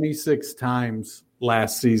 626 times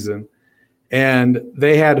last season, and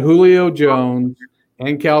they had Julio Jones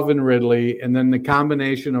and Calvin Ridley, and then the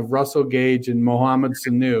combination of Russell Gage and Mohamed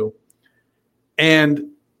Sanu. And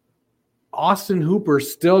Austin Hooper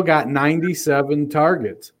still got 97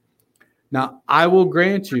 targets. Now, I will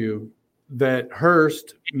grant you that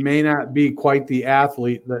Hurst may not be quite the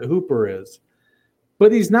athlete that Hooper is,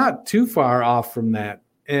 but he's not too far off from that.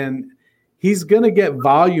 And he's going to get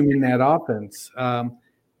volume in that offense,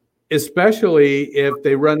 especially if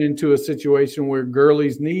they run into a situation where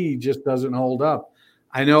Gurley's knee just doesn't hold up.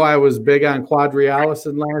 I know I was big on Quadri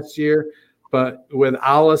Allison last year, but with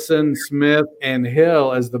Allison, Smith, and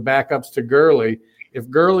Hill as the backups to Gurley, if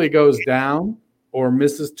Gurley goes down or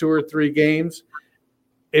misses 2 or 3 games,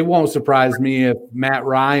 it won't surprise me if Matt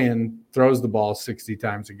Ryan throws the ball 60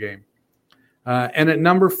 times a game. And at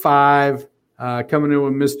number 5, coming in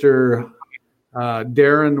with Mr.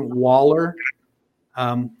 Darren Waller,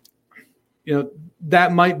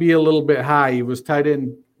 that might be a little bit high. He was tight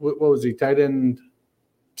end. What was he? Tight end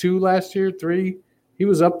 2 last year, 3? He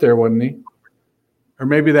was up there, wasn't he? Or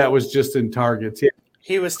maybe that was just in targets. Yeah.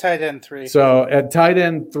 He was tight end 3. So at tight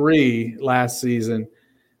end 3 last season,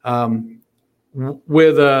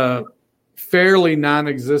 with a fairly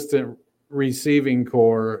non-existent receiving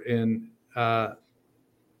core in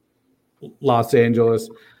Los Angeles.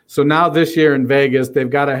 So now this year in Vegas, they've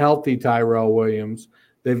got a healthy Tyrell Williams.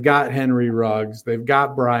 They've got Henry Ruggs. They've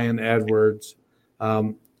got Bryan Edwards.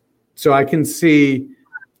 So I can see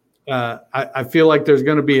I feel like there's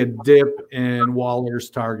going to be a dip in Waller's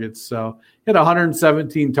targets. So he had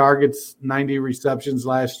 117 targets, 90 receptions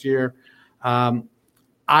last year.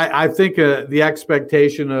 I think the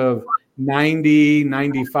expectation of 90,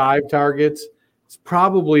 95 targets is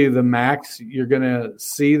probably the max you're going to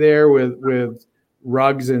see there with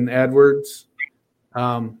Ruggs and Edwards.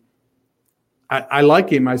 I like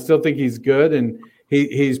him. I still think he's good and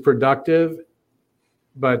he's productive,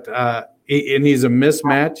 but he's a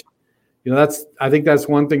mismatch. I think that's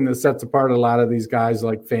one thing that sets apart a lot of these guys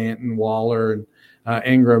like Fant and Waller and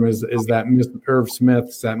Ingram is that Irv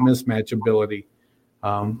Smith's that mismatch ability.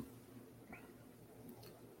 So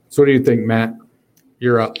what do you think, Matt?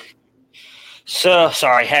 You're up. So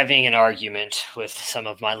sorry, having an argument with some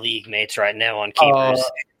of my league mates right now on keepers.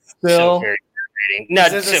 Still? So very irritating. No,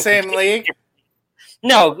 is it the same league?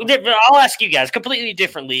 No, I'll ask you guys. Completely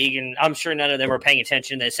different league, and I'm sure none of them are paying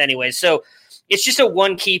attention to this anyway. So it's just a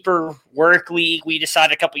one-keeper work league. We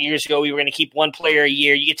decided a couple years ago we were going to keep one player a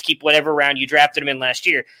year. You get to keep whatever round you drafted them in last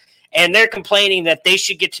year. And they're complaining that they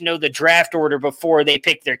should get to know the draft order before they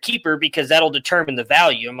pick their keeper because that'll determine the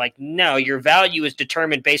value. I'm like, no, your value is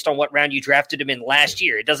determined based on what round you drafted him in last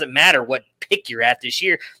year. It doesn't matter what pick you're at this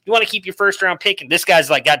year. You want to keep your first-round pick, and this guy's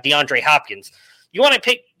got DeAndre Hopkins. You want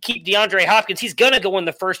to keep DeAndre Hopkins, he's going to go in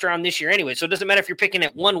the first round this year anyway, so it doesn't matter if you're picking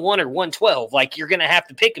at 1-1 or 1-12. Like, you're going to have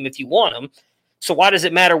to pick him if you want him. So why does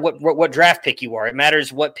it matter what draft pick you are? It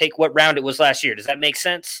matters what round it was last year. Does that make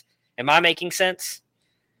sense? Am I making sense?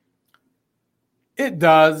 It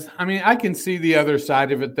does. I mean, I can see the other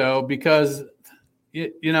side of it, though, because,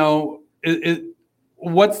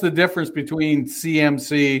 what's the difference between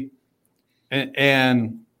CMC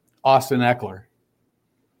and Austin Eckler?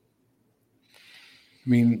 I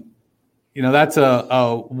mean, that's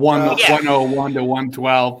a 101 to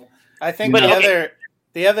 112. I think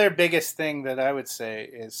the other biggest thing that I would say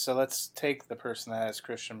is, so let's take the person that has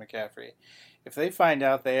Christian McCaffrey. If they find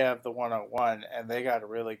out they have the 101 and they got a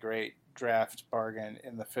really great draft bargain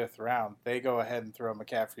in the 5th round, they go ahead and throw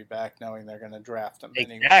McCaffrey back knowing they're going to draft him.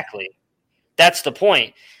 Exactly. Anyway. That's the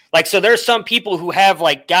point. Like, so there's some people who have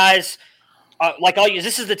like guys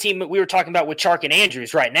this is the team that we were talking about with Chark and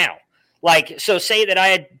Andrews right now. Like, so say that I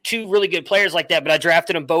had 2 really good players like that, but I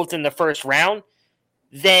drafted them both in the 1st round,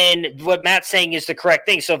 then what Matt's saying is the correct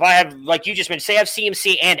thing. So if I have, like you just mentioned, say I have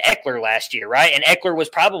CMC and Eckler last year, right? And Eckler was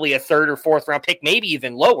probably a 3rd or 4th round pick, maybe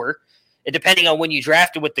even lower, depending on when you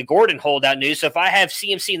drafted with the Gordon holdout news. So if I have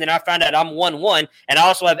CMC and then I find out I'm 1-1 and I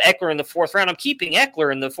also have Eckler in the 4th round, I'm keeping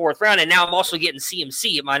Eckler in the 4th round, and now I'm also getting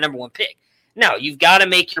CMC at my number 1 pick. No, you've got to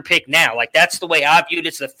make your pick now. Like, that's the way I viewed it.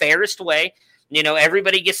 It's the fairest way.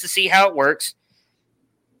 Everybody gets to see how it works.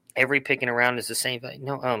 Every picking around is the same.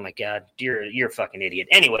 No, oh my God, you're a fucking idiot.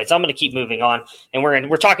 Anyways, I'm going to keep moving on, and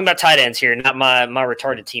we're talking about tight ends here, not my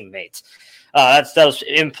retarded teammates. That was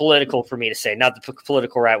impolitical for me to say, not the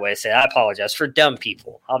political right way to say. I apologize for dumb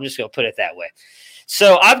people. I'm just going to put it that way.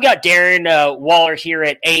 So I've got Darren Waller here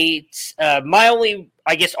at 8. My only,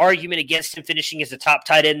 I guess, argument against him finishing as the top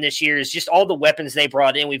tight end this year is just all the weapons they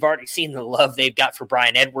brought in. We've already seen the love they've got for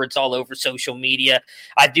Bryan Edwards all over social media.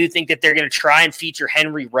 I do think that they're going to try and feature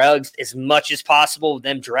Henry Ruggs as much as possible, with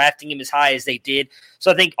them drafting him as high as they did.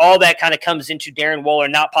 So I think all that kind of comes into Darren Waller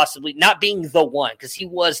not being the one, because he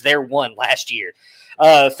was their one last year.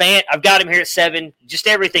 Fant, I've got him here at 7. Just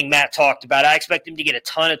everything Matt talked about. I expect him to get a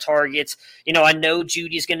ton of targets. I know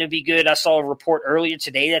Judy's going to be good. I saw a report earlier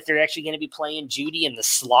today that they're actually going to be playing Judy in the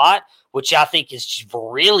slot, which I think is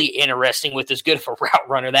really interesting with as good of a route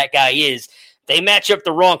runner that guy is. They match up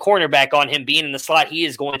the wrong cornerback on him being in the slot, he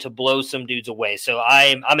is going to blow some dudes away. So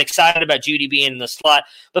I'm excited about Judy being in the slot.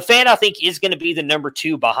 But Fant, I think, is going to be the number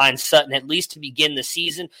 2 behind Sutton, at least to begin the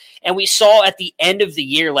season. And we saw at the end of the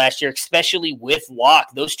year last year, especially with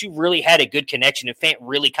Locke, those two really had a good connection, and Fant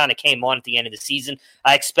really kind of came on at the end of the season.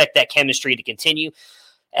 I expect that chemistry to continue.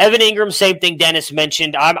 Evan Ingram, same thing Dennis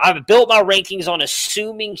mentioned. I've built my rankings on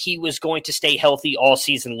assuming he was going to stay healthy all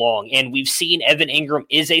season long, and we've seen Evan Ingram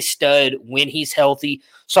is a stud when he's healthy,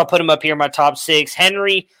 so I'll put him up here in my top 6.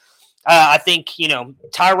 Henry, I think,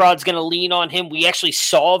 Tyrod's going to lean on him. We actually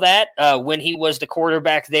saw that when he was the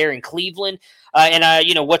quarterback there in Cleveland.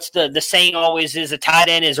 What's the saying always is a tight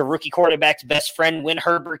end is a rookie quarterback's best friend. When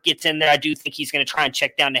Herbert gets in there, I do think he's going to try and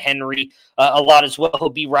check down to Henry a lot as well. He'll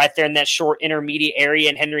be right there in that short intermediate area,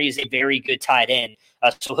 and Henry is a very good tight end.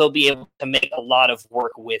 So he'll be able to make a lot of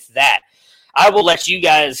work with that. I will let you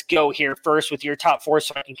guys go here first with your top 4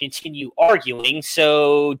 so I can continue arguing.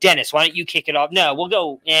 So, Dennis, why don't you kick it off? No, we'll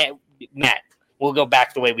go Matt. we'll go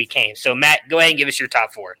back the way we came. So, Matt, go ahead and give us your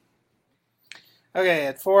top 4. Okay,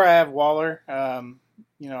 at 4 I have Waller.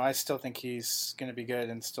 I still think he's going to be good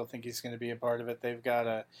and still think he's going to be a part of it. They've got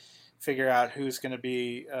to figure out who's going to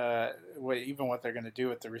be, what they're going to do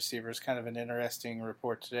with the receivers. Kind of an interesting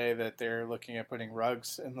report today that they're looking at putting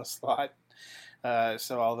Ruggs in the slot.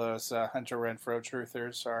 So all those Hunter Renfrow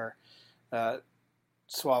truthers are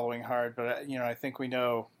swallowing hard. But, I think we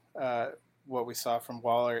know what we saw from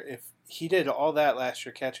Waller. If he did all that last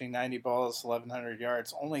year, catching 90 balls, 1,100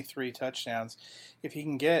 yards, only 3 touchdowns. If he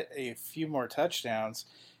can get a few more touchdowns,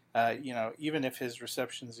 even if his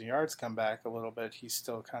receptions and yards come back a little bit, he's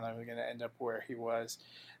still kind of going to end up where he was.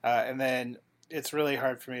 And then it's really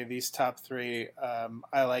hard for me. These top 3,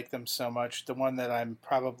 I like them so much. The one that I'm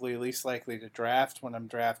probably least likely to draft when I'm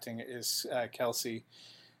drafting is Kelce,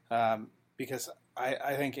 because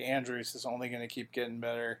I think Andrews is only going to keep getting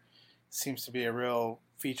better. Seems to be a real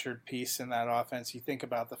featured piece in that offense. You think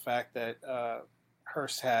about the fact that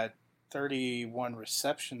Hurst had 31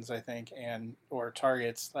 receptions, I think, or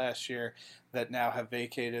targets last year that now have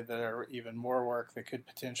vacated, that are even more work that could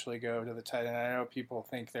potentially go to the tight end. I know people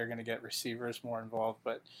think they're going to get receivers more involved,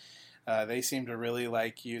 but they seem to really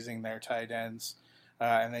like using their tight ends.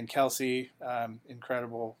 And then Kelce,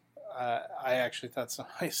 incredible. I actually thought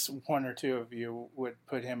one or two of you would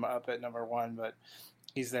put him up at number 1, but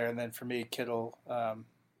he's there. And then for me, Kittle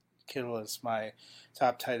is my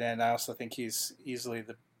top tight end. I also think he's easily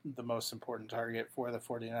the most important target for the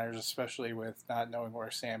 49ers, especially with not knowing where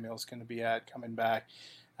Samuel's going to be coming back.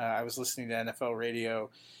 I was listening to NFL radio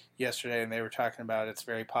yesterday, and they were talking about it's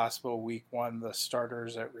very possible week 1 the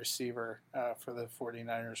starters at receiver for the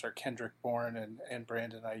 49ers are Kendrick Bourne and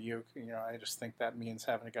Brandon Ayuk. I just think that means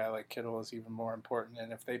having a guy like Kittle is even more important.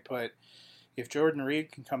 And if Jordan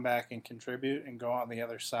Reed can come back and contribute and go on the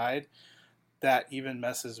other side, that even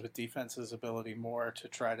messes with defense's ability more to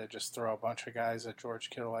try to just throw a bunch of guys at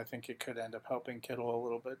George Kittle. I think it could end up helping Kittle a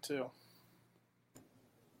little bit too.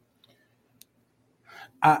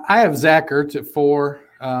 I have Zach Ertz at 4.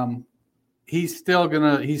 He's still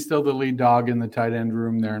the lead dog in the tight end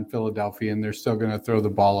room there in Philadelphia, and they're still going to throw the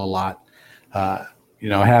ball a lot.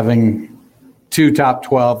 Having 2 top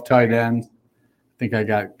 12 tight ends, I think I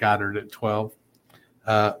got Goddard at 12.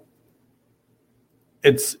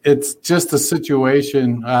 It's just a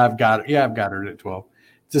situation. I've got Goddard at 12.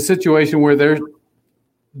 It's a situation where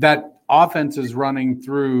that offense is running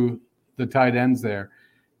through the tight ends there,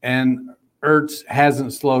 and Ertz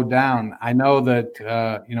hasn't slowed down. I know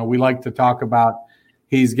that we like to talk about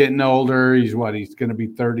he's getting older. He's going to be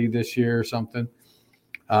 30 this year or something,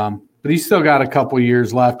 but he's still got a couple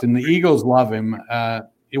years left, and the Eagles love him.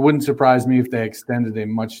 It wouldn't surprise me if they extended him,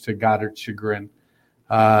 much to Goddard's chagrin.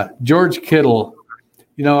 George Kittle.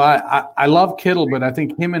 I love Kittle, but I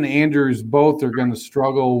think him and Andrews both are going to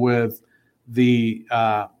struggle with the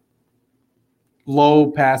low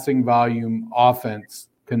passing volume offense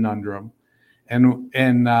conundrum.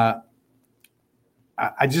 And I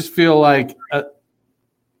just feel like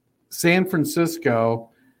San Francisco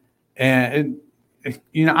and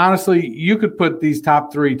honestly, you could put these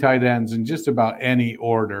top 3 tight ends in just about any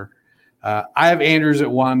order. I have Andrews at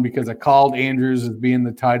 1 because I called Andrews as being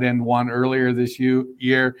the tight end 1 earlier this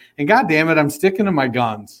year. And God damn it, I'm sticking to my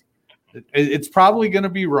guns. It's probably going to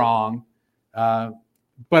be wrong, but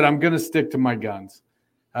I'm going to stick to my guns.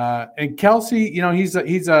 And Kelce,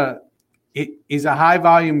 he's a high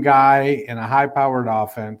volume guy in a high powered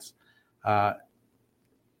offense.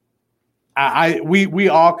 We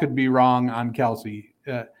all could be wrong on Kelce.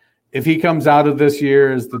 If he comes out of this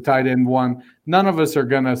year as the tight end 1, none of us are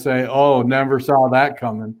going to say, "Oh, never saw that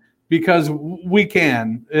coming," because we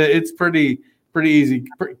can. It's pretty easy.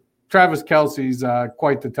 Travis Kelce's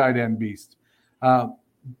quite the tight end beast. But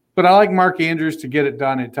I like Mark Andrews to get it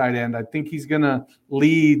done at tight end. I think he's going to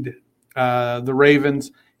lead the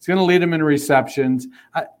Ravens. He's going to lead them in receptions.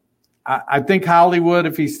 I think Hollywood,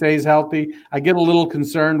 if he stays healthy, I get a little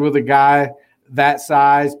concerned with a guy that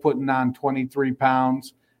size putting on 23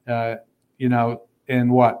 pounds. In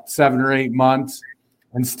 7 or 8 months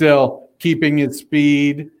and still keeping its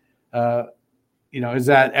speed. Is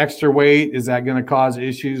that extra weight? Is that going to cause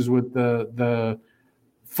issues with the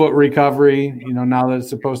foot recovery? Now that it's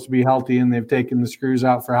supposed to be healthy and they've taken the screws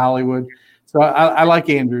out for Hollywood. So I like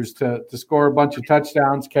Andrews to score a bunch of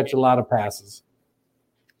touchdowns, catch a lot of passes.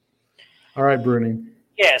 All right, Bruni.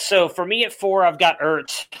 Yeah, so for me at 4, I've got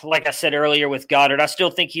Ertz. Like I said earlier with Goddard, I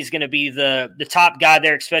still think he's going to be the top guy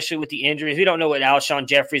there, especially with the injuries. We don't know what Alshon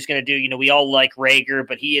Jeffrey's going to do. We all like Rager,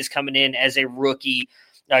 but he is coming in as a rookie,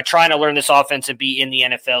 trying to learn this offense and be in the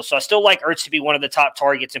NFL. So I still like Ertz to be one of the top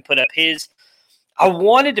targets and put up his I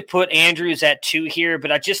wanted to put Andrews at 2 here,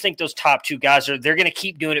 but I just think those top 2 guys they're going to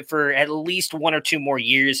keep doing it for at least 1 or 2 more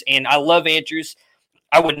years. And I love Andrews.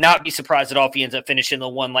 I would not be surprised at all if he ends up finishing the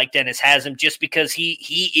 1 like Dennis has him, just because he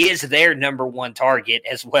is their number 1 target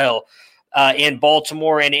as well in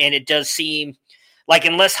Baltimore. And it does seem like,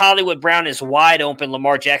 unless Hollywood Brown is wide open,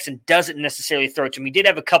 Lamar Jackson doesn't necessarily throw it to him. He did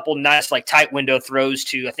have a couple nice, like, tight window throws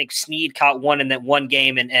to, I think Snead caught one in that one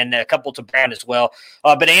game and a couple to Brown as well.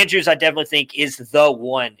 But Andrews, I definitely think, is the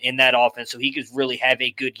one in that offense, so he could really have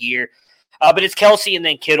a good year. But it's Kelce and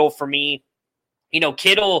then Kittle for me.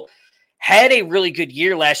 Kittle had a really good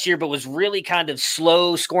year last year, but was really kind of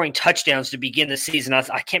slow scoring touchdowns to begin the season. I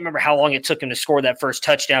can't remember how long it took him to score that first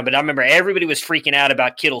touchdown, but I remember everybody was freaking out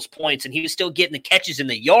about Kittle's points, and he was still getting the catches and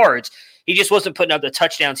the yards. He just wasn't putting up the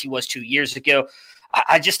touchdowns he was 2 years ago.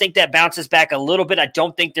 I just think that bounces back a little bit. I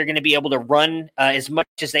don't think they're going to be able to run as much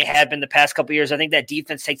as they have been the past couple of years. I think that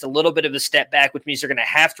defense takes a little bit of a step back, which means they're going to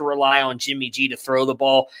have to rely on Jimmy G to throw the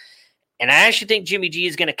ball. And I actually think Jimmy G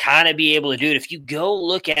is going to kind of be able to do it. If you go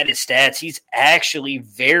look at his stats, he's actually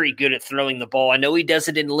very good at throwing the ball. I know he does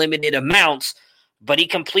it in limited amounts, but he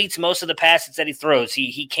completes most of the passes that he throws.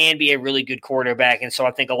 He can be a really good quarterback, and so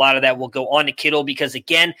I think a lot of that will go on to Kittle because,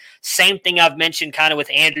 again, same thing I've mentioned kind of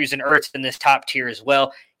with Andrews and Ertz in this top tier as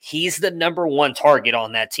well. He's the number 1 target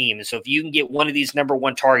on that team, and so if you can get one of these number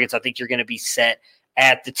 1 targets, I think you're going to be set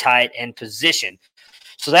at the tight end position.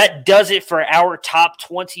 So that does it for our top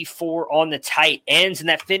 24 on the tight ends, and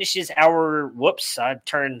that finishes our – whoops, I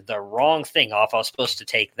turned the wrong thing off. I was supposed to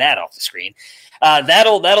take that off the screen.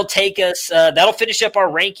 That'll take us that'll finish up our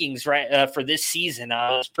rankings for this season.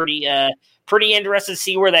 I was pretty interested to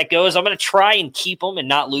see where that goes. I'm going to try and keep them and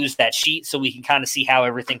not lose that sheet so we can kind of see how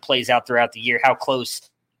everything plays out throughout the year, how close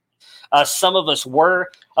some of us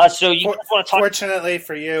were. So you want to talk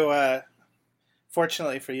 –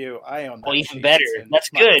 Fortunately for you, I own that. Well, even better. That's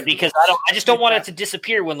good because I just don't want it to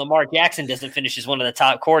disappear when Lamar Jackson doesn't finish as one of the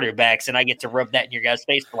top quarterbacks, and I get to rub that in your guys'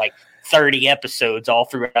 face for like 30 episodes all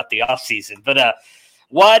throughout the offseason. But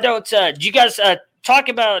why don't do you guys talk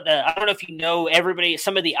about? I don't know if you know everybody.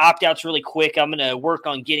 Some of the opt-outs really quick. I'm going to work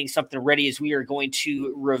on getting something ready as we are going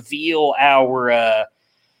to reveal our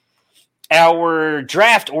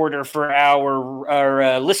draft order for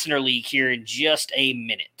our listener league here in just a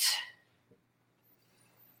minute.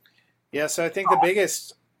 Yeah, so I think the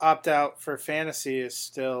biggest opt-out for fantasy is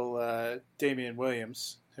still Damian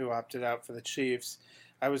Williams, who opted out for the Chiefs.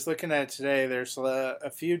 I was looking at it today. There's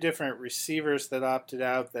a few different receivers that opted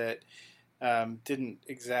out that didn't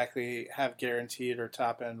exactly have guaranteed or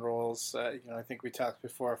top-end roles. I think we talked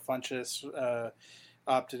before. Funchess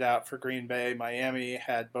opted out for Green Bay. Miami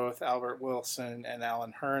had both Albert Wilson and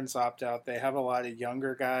Allen Hurns opt out. They have a lot of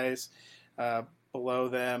younger guys below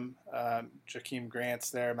them. Jakeem Grant's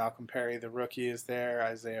there. Malcolm Perry, the rookie, is there.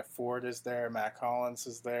 Isaiah Ford is there. Matt Collins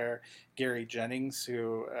is there. Gary Jennings,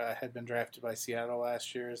 who had been drafted by Seattle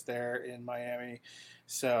last year, is there in Miami.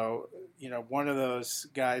 So, one of those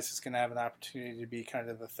guys is going to have an opportunity to be kind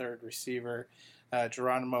of the third receiver.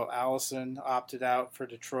 Geronimo Allison opted out for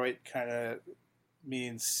Detroit, kind of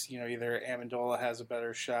means, either Amendola has a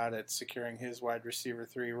better shot at securing his wide receiver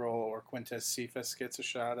 3 role or Quintez Cephas gets a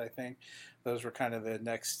shot, I think. Those were kind of the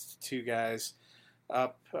next 2 guys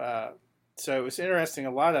up. So it was interesting.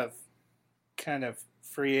 A lot of kind of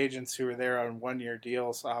free agents who were there on 1-year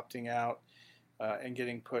deals opting out and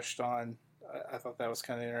getting pushed on. I thought that was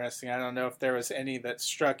kind of interesting. I don't know if there was any that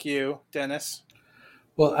struck you, Dennis.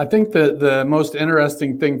 Well, I think the most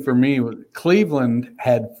interesting thing for me was Cleveland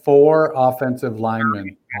had 4 offensive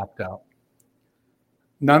linemen opt out.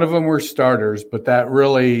 None of them were starters, but that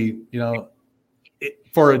really,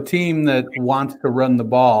 for a team that wants to run the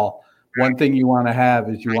ball, one thing you want to have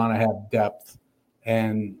is you want to have depth.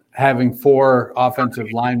 And having 4 offensive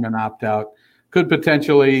linemen opt out could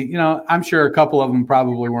potentially, I'm sure a couple of them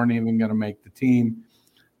probably weren't even going to make the team,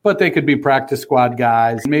 but they could be practice squad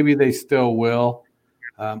guys. Maybe they still will.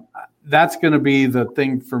 That's going to be the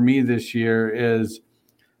thing for me this year is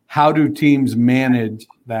how do teams manage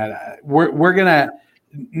that? We're going to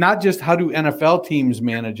not just how do NFL teams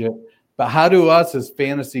manage it, but how do us as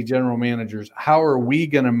fantasy general managers, how are we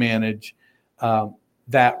going to manage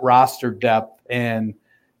that roster depth and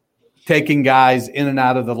taking guys in and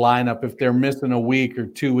out of the lineup if they're missing a week or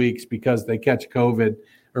 2 weeks because they catch COVID,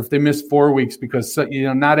 or if they miss 4 weeks because,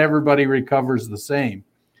 not everybody recovers the same.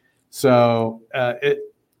 So I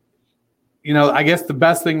guess the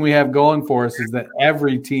best thing we have going for us is that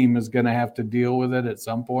every team is going to have to deal with it at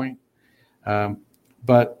some point. I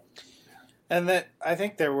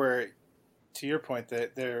think there were to your point,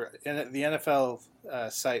 that the NFL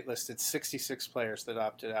site listed 66 players that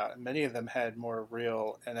opted out, and many of them had more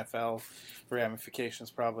real NFL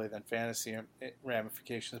ramifications probably than fantasy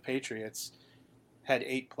ramifications. The Patriots had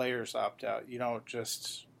 8 players opt out. You don't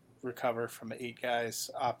just recover from 8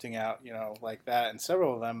 guys opting out, like that. And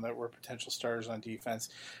several of them that were potential starters on defense.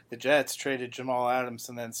 The Jets traded Jamal Adams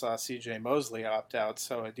and then saw C.J. Mosley opt out.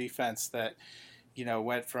 So a defense that,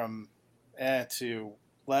 went from to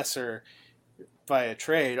lesser via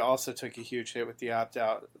trade also took a huge hit with the opt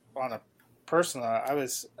out. On a personal, I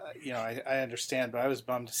was, I understand, but I was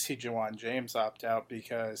bummed to see Jawan James opt out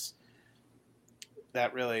because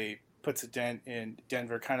that really puts a dent in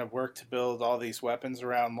Denver. Kind of worked to build all these weapons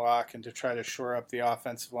around Locke and to try to shore up the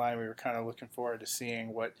offensive line. We were kind of looking forward to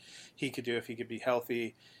seeing what he could do if he could be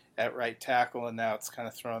healthy at right tackle, and now it's kind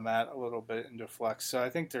of thrown that a little bit into flux. So I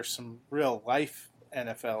think there's some real life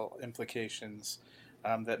NFL implications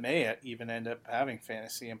that may even end up having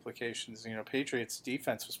fantasy implications. Patriots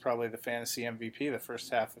defense was probably the fantasy MVP the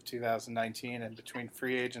first half of 2019, and between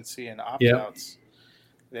free agency and opt-outs,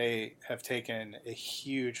 they have taken a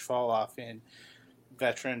huge fall off in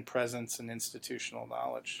veteran presence and institutional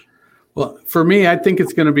knowledge. Well, for me, I think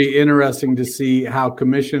it's going to be interesting to see how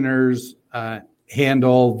commissioners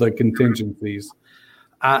handle the contingencies.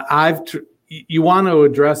 You want to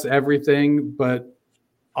address everything, but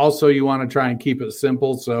also you want to try and keep it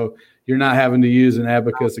simple so you're not having to use an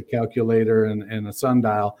abacus, a calculator, and a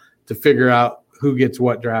sundial to figure out who gets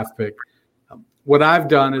what draft pick. What I've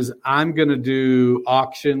done is I'm going to do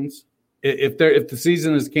auctions. If the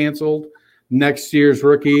season is canceled, next year's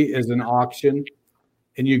rookie is an auction,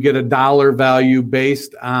 and you get a dollar value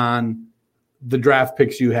based on the draft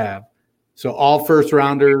picks you have. So all first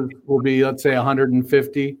rounders will be, let's say,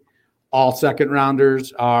 150. All second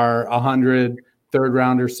rounders are 100. Third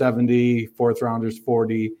rounders 70. Fourth rounders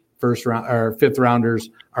 40. Fifth rounders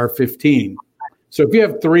are 15. So if you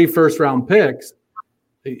have 3 first round picks,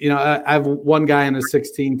 I have one guy in a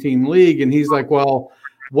 16-team league, and he's like, well,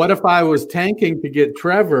 what if I was tanking to get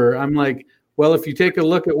Trevor? I'm like, well, if you take a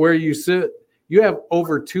look at where you sit, you have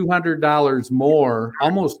over $200 more,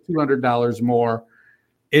 almost $200 more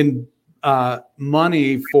in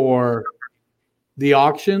money for the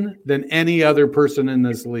auction than any other person in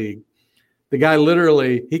this league. The guy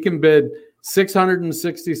literally, he can bid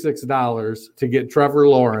 $666 to get Trevor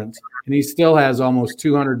Lawrence, and he still has almost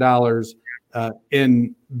 $200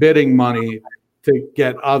 in bidding money to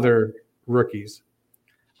get other rookies.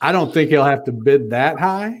 I don't think he'll have to bid that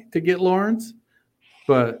high to get Lawrence,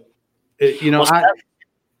 but Go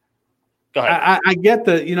ahead. I get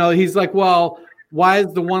that. He's like, well, why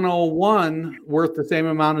is the 101 worth the same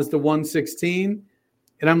amount as the 116?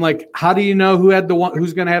 And I'm like, how do you know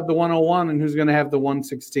who's going to have the 101 and who's going to have the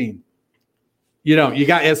 116? You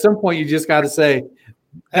got, at some point you just got to say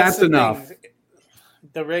that's enough.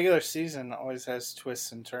 The regular season always has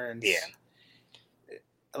twists and turns. Yeah.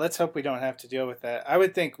 Let's hope we don't have to deal with that. I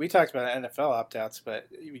would think we talked about NFL opt-outs, but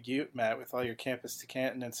you, Matt, with all your campus to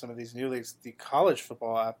Canton and some of these new leagues, the college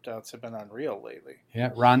football opt-outs have been unreal lately.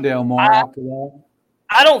 Yeah, Rondale Moore opted out.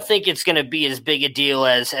 I don't think it's going to be as big a deal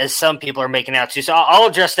as some people are making out to. So I'll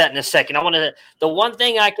address that in a second. The one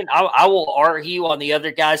thing I will argue on the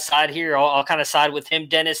other guy's side here. I'll kind of side with him,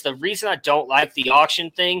 Dennis. The reason I don't like the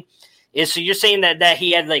auction thing is, so you're saying that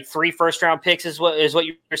he had like 3 first round picks is what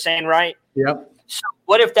you're saying, right? Yep. So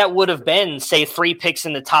what if that would have been, say, 3 picks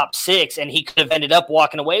in the top 6, and he could have ended up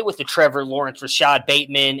walking away with the Trevor Lawrence, Rashad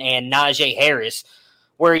Bateman, and Najee Harris,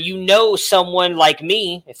 where someone like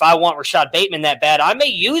me, if I want Rashad Bateman that bad, I may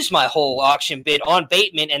use my whole auction bid on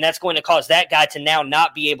Bateman, and that's going to cause that guy to now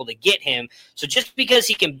not be able to get him. So just because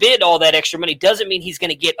he can bid all that extra money doesn't mean he's going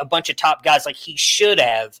to get a bunch of top guys like he should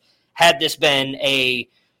have had this been a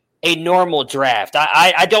normal draft.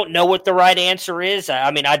 I don't know what the right answer is.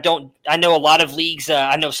 I know a lot of leagues.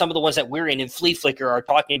 I know some of the ones that we're in Flea Flicker are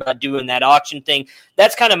talking about doing that auction thing.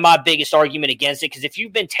 That's kind of my biggest argument against it, because if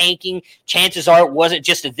you've been tanking, chances are it wasn't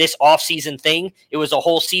just this offseason thing. It was a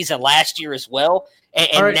whole season last year as well. And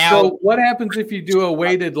all right, now, so what happens if you do a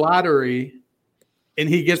weighted lottery and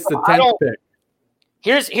he gets the 10th pick?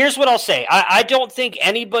 Here's what I'll say. I don't think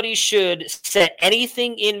anybody should set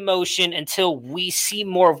anything in motion until we see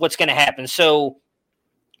more of what's going to happen. So,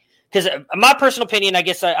 because my personal opinion, I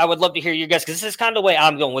guess I would love to hear your guys, because this is kind of the way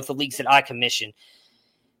I'm going with the leagues that I commission.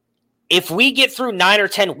 If we get through 9 or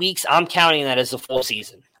 10 weeks, I'm counting that as a full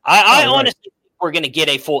season. I honestly, we're going to get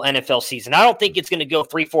a full NFL season. I don't think it's going to go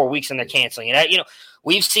 3-4 weeks and they're canceling it.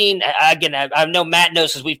 We've seen, again, I know Matt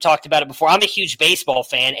knows because we've talked about it before. I'm a huge baseball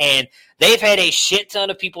fan, and they've had a shit ton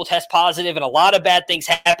of people test positive, and a lot of bad things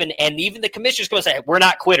happen. And even the commissioner's going to say, we're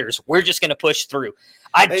not quitters. We're just going to push through.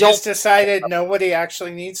 They just decided nobody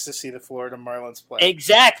actually needs to see the Florida Marlins play.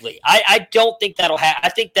 Exactly. I don't think that'll happen. I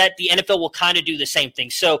think that the NFL will kind of do the same thing.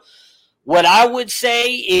 So what I would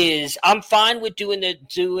say is I'm fine with doing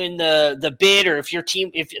the bid, or if your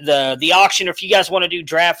team, if the auction, or if you guys want to do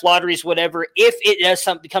draft lotteries, whatever, if it does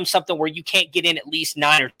becomes something where you can't get in at least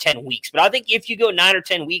 9 or 10 weeks. But I think if you go 9 or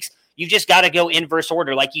 10 weeks, you just got to go inverse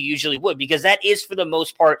order like you usually would, because that is for the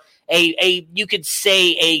most part a you could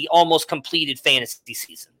say a almost completed fantasy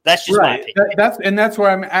season. That's just my opinion. That's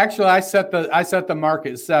where I'm actually I set the mark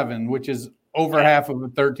at 7, which is over half of a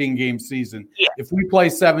 13-game season. Yeah. If we play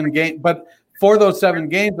 7 games, but for those 7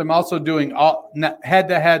 games, I'm also doing all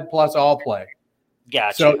head-to-head plus all play.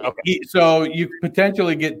 Gotcha. So, okay. So you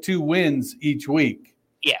potentially get 2 wins each week.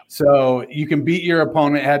 Yeah. So you can beat your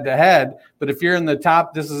opponent head-to-head, but if you're in the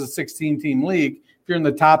top, this is a 16-team league, if you're in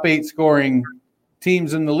the top 8 scoring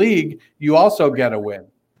teams in the league, you also get a win.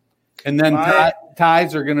 And then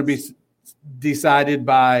ties are going to be decided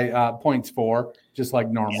by points for, just like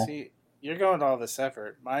normal. See, you're going to all this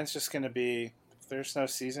effort. Mine's just going to be, if there's no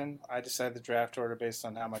season, I decide the draft order based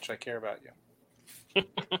on how much I care about you.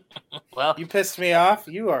 Well, you pissed me off.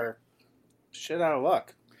 You are shit out of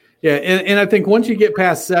luck. Yeah, and I think once you get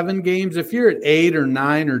past 7 games, if you're at 8 or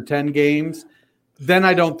 9 or 10 games, then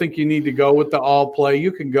I don't think you need to go with the all play.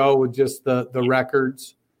 You can go with just the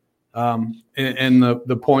records and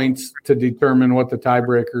the points to determine what the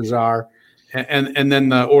tiebreakers are, and then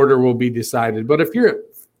the order will be decided. But if you're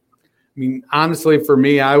honestly, for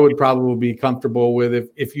me, I would probably be comfortable with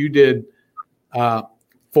if you did 4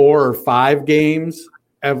 or 5 games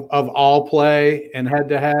of all play and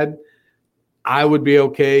head-to-head, I would be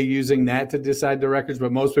okay using that to decide the records.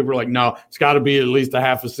 But most people are like, no, it's got to be at least a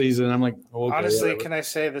half a season. And I'm like, okay, honestly, whatever. Can I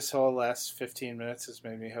say this whole last 15 minutes has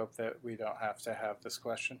made me hope that we don't have to have this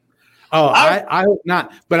question? Oh, I hope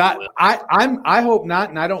not. But I hope not,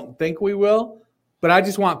 and I don't think we will. But I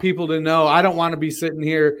just want people to know I don't want to be sitting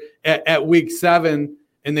here at week 7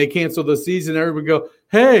 and they cancel the season. Everybody go,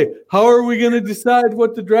 hey, how are we going to decide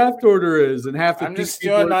what the draft order is? And I'm just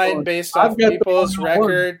doing mine based off people's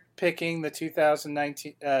record picking the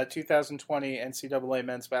 2020 NCAA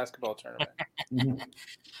men's basketball tournament.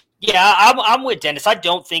 Yeah, I'm with Dennis. I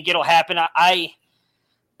don't think it'll happen. I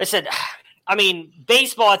said,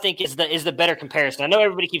 baseball, I think, is the better comparison. I know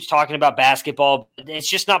everybody keeps talking about basketball, but it's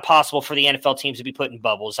just not possible for the NFL teams to be put in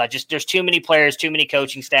bubbles. There's too many players, too many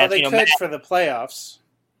coaching staff. Well, they could for the playoffs.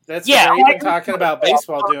 They're even talking about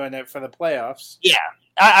baseball doing it for the playoffs. Yeah,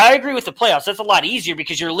 I agree with the playoffs. That's a lot easier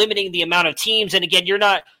because you're limiting the amount of teams, and again, you're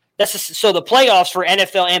not. So the playoffs for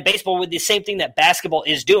NFL and baseball would be the same thing that basketball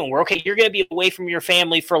is doing. Where you're going to be away from your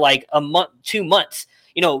family for like a month, 2 months.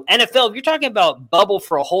 NFL, if you're talking about bubble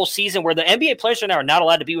for a whole season where the NBA players are not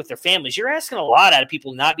allowed to be with their families, you're asking a lot out of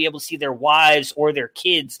people not be able to see their wives or their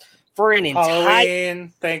kids for an entire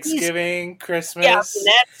Halloween, Thanksgiving, Christmas. Yeah,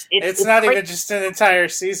 it's not even just an entire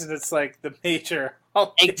season. It's like the major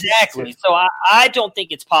holidays. Exactly. So I don't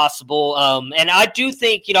think it's possible. And I do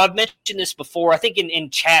think, I've mentioned this before, I think in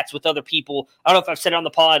chats with other people, I don't know if I've said it on the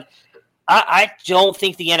pod, I don't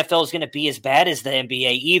think the NFL is going to be as bad as the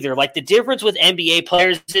NBA either. Like the difference with NBA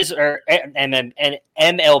players and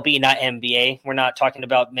MLB, not NBA. We're not talking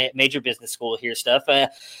about major business school here stuff.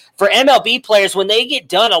 For MLB players, when they get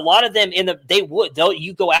done, a lot of them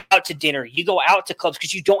you go out to dinner, you go out to clubs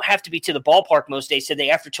because you don't have to be to the ballpark most days. So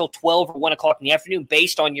they after till 12 or 1 o'clock in the afternoon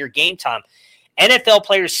based on your game time. NFL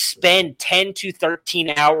players spend 10 to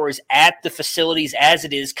 13 hours at the facilities as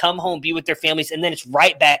it is, come home, be with their families, and then it's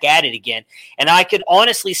right back at it again. And I could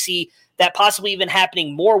honestly see that possibly even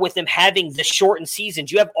happening more with them having the shortened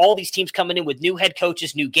seasons. You have all these teams coming in with new head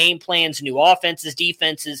coaches, new game plans, new offenses,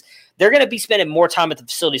 defenses. They're going to be spending more time at the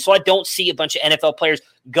facility. So I don't see a bunch of NFL players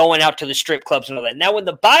going out to the strip clubs and all that. Now, when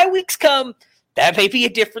the bye weeks come, that may be a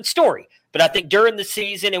different story. But I think during the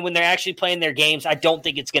season and when they're actually playing their games, I don't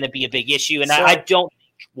think it's going to be a big issue. And I don't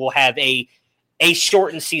think we'll have a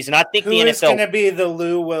shortened season. I think the NFL – Who is going to be the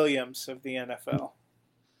Lou Williams of the NFL?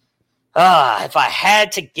 If I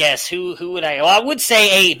had to guess, who would I – well, I would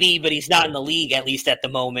say AB, but he's not in the league, at least at the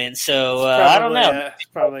moment. So I don't know. It's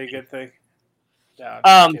probably a good thing. No,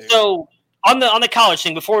 so on the college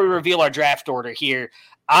thing, before we reveal our draft order here –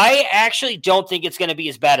 I actually don't think it's going to be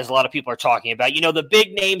as bad as a lot of people are talking about. The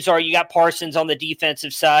big names are you got Parsons on the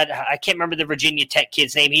defensive side. I can't remember the Virginia Tech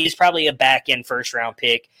kid's name. He's probably a back-end first-round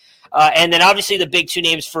pick. And then obviously the big two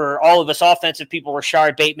names for all of us offensive people,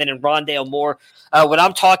 Rashard Bateman and Rondale Moore. When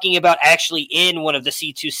I'm talking about actually in one of the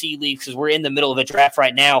C2C leagues, because we're in the middle of a draft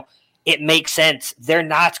right now, it makes sense. They're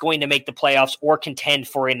not going to make the playoffs or contend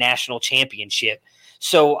for a national championship.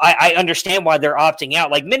 So I understand why they're opting out.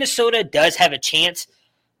 Like Minnesota does have a chance,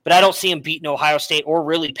 but I don't see them beating Ohio State or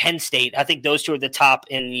really Penn State. I think those two are the top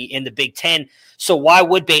in the Big Ten. So why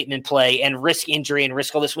would Bateman play and risk injury and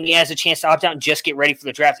risk all this when he has a chance to opt out and just get ready for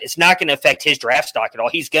the draft? It's not going to affect his draft stock at all.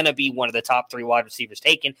 He's going to be one of the top 3 wide receivers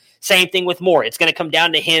taken. Same thing with Moore. It's going to come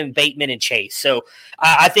down to him, Bateman, and Chase. So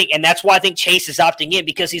I think, and that's why I think Chase is opting in,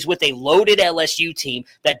 because he's with a loaded LSU team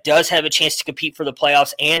that does have a chance to compete for the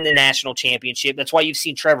playoffs and the national championship. That's why you've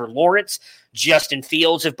seen Trevor Lawrence, Justin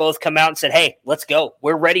Fields have both come out and said, hey, let's go.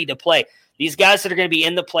 We're ready to play. These guys that are going to be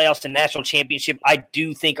in the playoffs and national championship, I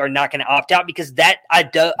do think are not going to opt out, because that I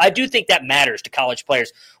do think that matters to college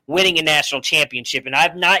players, winning a national championship. And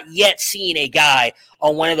I've not yet seen a guy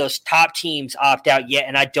on one of those top teams opt out yet,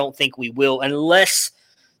 and I don't think we will unless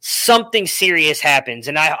something serious happens.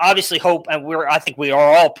 And I obviously hope, and I think we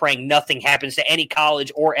are all praying nothing happens to any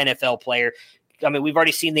college or NFL player. I mean, we've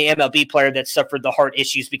already seen the MLB player that suffered the heart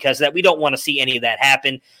issues because of that. We don't want to see any of that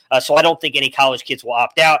happen. So I don't think any college kids will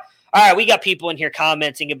opt out. All right, we got people in here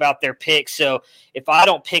commenting about their picks. So if I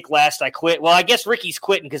don't pick last, I quit. Well, I guess Ricky's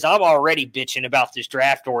quitting because I'm already bitching about this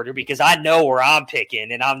draft order because I know where I'm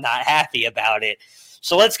picking and I'm not happy about it.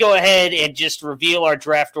 So let's go ahead and just reveal our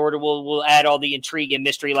draft order. We'll add all the intrigue and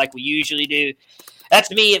mystery like we usually do. That's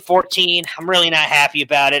me at 14. I'm really not happy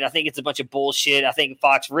about it. I think it's a bunch of bullshit. I think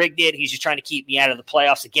Fox rigged it. He's just trying to keep me out of the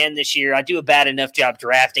playoffs again this year. I do a bad enough job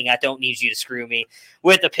drafting. I don't need you to screw me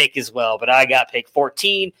with the pick as well, but I got pick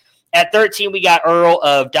 14. At 13, we got Earl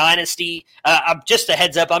of Dynasty. Just a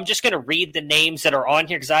heads up, I'm just going to read the names that are on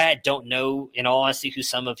here because I don't know, in all honesty, who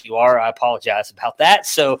some of you are. I apologize about that.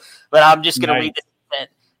 But I'm just going to read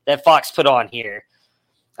that Fox put on here.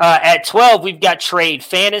 At 12, we've got Trade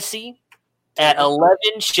Fantasy. At 11,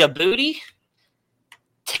 Shabuti.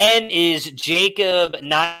 10 is Jacob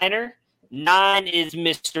Niner. 9 is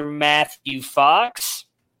Mr. Matthew Fox.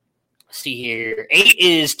 Let's see here. 8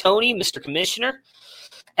 is Tony, Mr. Commissioner.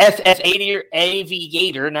 FF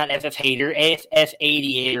Aviator, not FF Hater, FF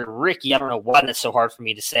Aviator Ricky. I don't know why that's so hard for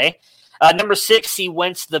me to say. Number 6, he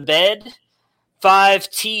went to the bed. 5,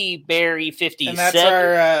 T Barry 57. And that's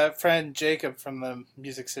our friend Jacob from the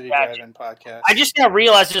Music City Drive-In podcast. I just now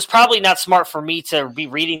realized it's probably not smart for me to be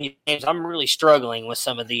reading these names. I'm really struggling with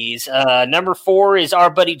some of these. Number 4 is our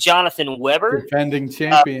buddy Jonathan Weber. Defending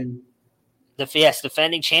champion.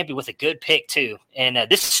 Defending champion with a good pick, too. And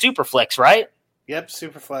this is Superflex, right? Yep,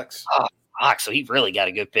 Superflex. Oh, fuck, so he really got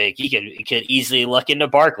a good pick. He could easily luck into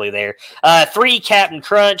Barkley there. 3, Captain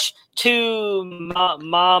Crunch. 2,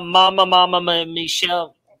 Mama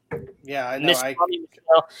Michelle. Yeah, I know. Michelle.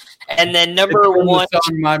 And then number 1. The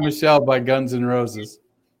song My Michelle by Guns N' Roses.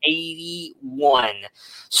 81.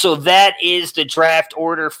 So that is the draft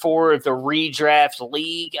order for the redraft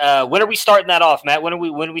league. When are we starting that off, Matt? When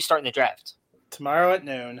are we starting the draft? Tomorrow at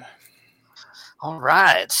noon. All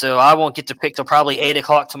right, so I won't get to pick till probably 8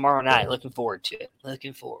 o'clock tomorrow night. Looking forward to it.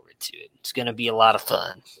 It's going to be a lot of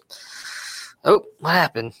fun. Oh, what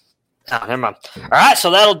happened? Oh, never mind. All right, so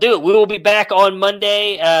that'll do it. We will be back on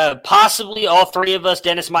Monday. Possibly all 3 of us.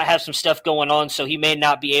 Dennis might have some stuff going on, so he may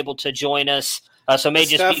not be able to join us. So may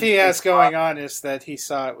the just stuff be he has going on is that he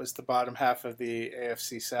saw it was the bottom half of the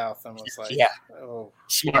AFC South and was like, yeah. Oh,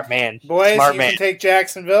 Smart man. Boys, Smart you man. can take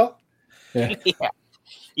Jacksonville. Yeah.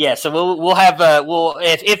 Yeah, so we'll have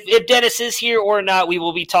if Dennis is here or not, we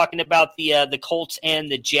will be talking about the Colts and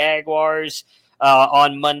the Jaguars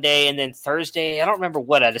on Monday, and then Thursday. I don't remember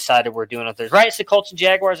what I decided we're doing on Thursday. Right, it's the Colts and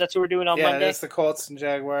Jaguars. That's what we're doing on Monday. Yeah, it's the Colts and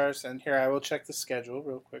Jaguars. And here I will check the schedule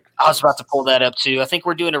real quick. I was about to pull that up too. I think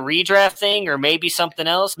we're doing a redraft thing, or maybe something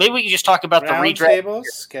else. Maybe we can just talk about the redraft. Roundtable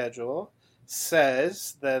schedule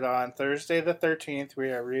says that on Thursday the 13th we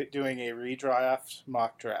are doing a redraft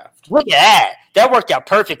mock draft. Look at that. That worked out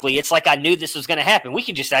perfectly. It's like I knew this was going to happen. We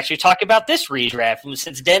can just actually talk about this redraft. And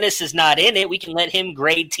since Dennis is not in it, we can let him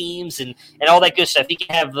grade teams and all that good stuff. He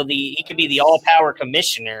can be the all-power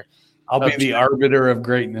commissioner. I'll be the arbiter of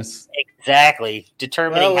greatness. Exactly.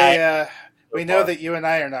 Determining we know that you and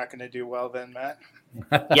I are not going to do well then, Matt.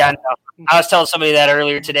 Yeah, I know. I was telling somebody that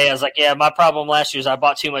earlier today. I was like, yeah, my problem last year is I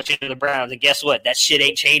bought too much into the Browns. And guess what? That shit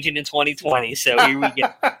ain't changing in 2020. So here we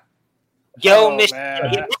go. Go,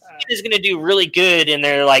 Michigan. Michigan is going to do really good in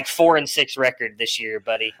their like 4-6 record this year,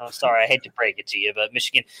 buddy. I'm sorry, I hate to break it to you, but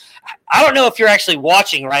Michigan. I don't know if you're actually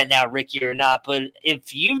watching right now, Ricky, or not, but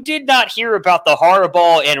if you did not hear about the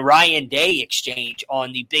Harbaugh and Ryan Day exchange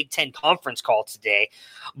on the Big Ten conference call today,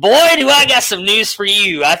 boy, do I got some news for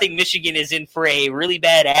you. I think Michigan is in for a really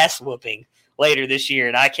bad ass whooping later this year,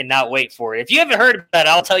 and I cannot wait for it. If you haven't heard about it,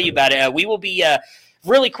 I'll tell you about it. We will be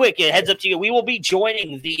really quick. Heads up to you. We will be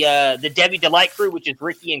joining the Debbie Delight crew, which is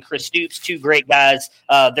Ricky and Chris Stoops, two great guys.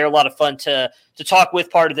 They're a lot of fun to talk with,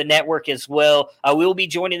 part of the network as well. We will be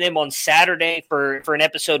joining them on Saturday for an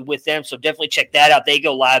episode with them, so definitely check that out. They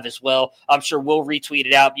go live as well. I'm sure we'll retweet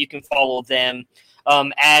it out. You can follow them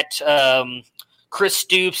at Chris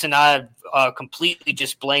Stoops, and I completely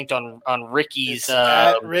just blanked on Ricky's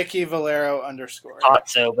at Ricky Valero _ thought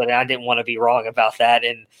so, but I didn't want to be wrong about that.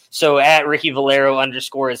 And so at Ricky Valero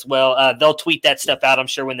 _ as well. They'll tweet that stuff out, I'm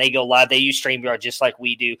sure, when they go live. They use StreamYard just like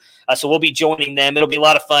we do. So we'll be joining them. It'll be a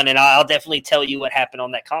lot of fun, and I'll definitely tell you what happened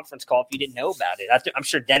on that conference call if you didn't know about it. I'm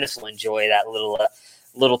sure Dennis will enjoy that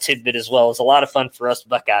little tidbit as well. It's a lot of fun for us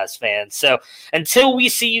Buckeyes fans. So until we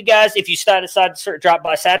see you guys, if you decide to drop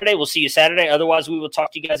by Saturday, we'll see you Saturday. Otherwise, we will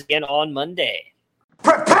talk to you guys again on Monday.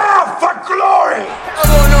 Prepare for glory! I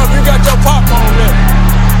don't know if you got your popcorn ready.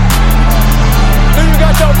 Do you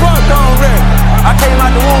got your popcorn ready? I came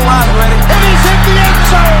out the womb, I was ready. And he's hit the end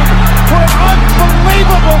zone for an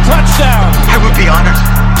unbelievable touchdown. I would be honored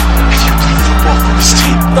if you played football for this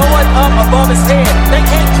team. Throw it up above his head. They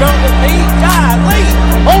can't jump with me. Golly.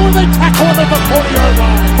 Oh, they tackle him at the 40-yard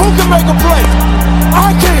line. Who can make a play? I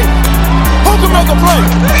can. Who can make a play?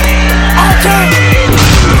 I can.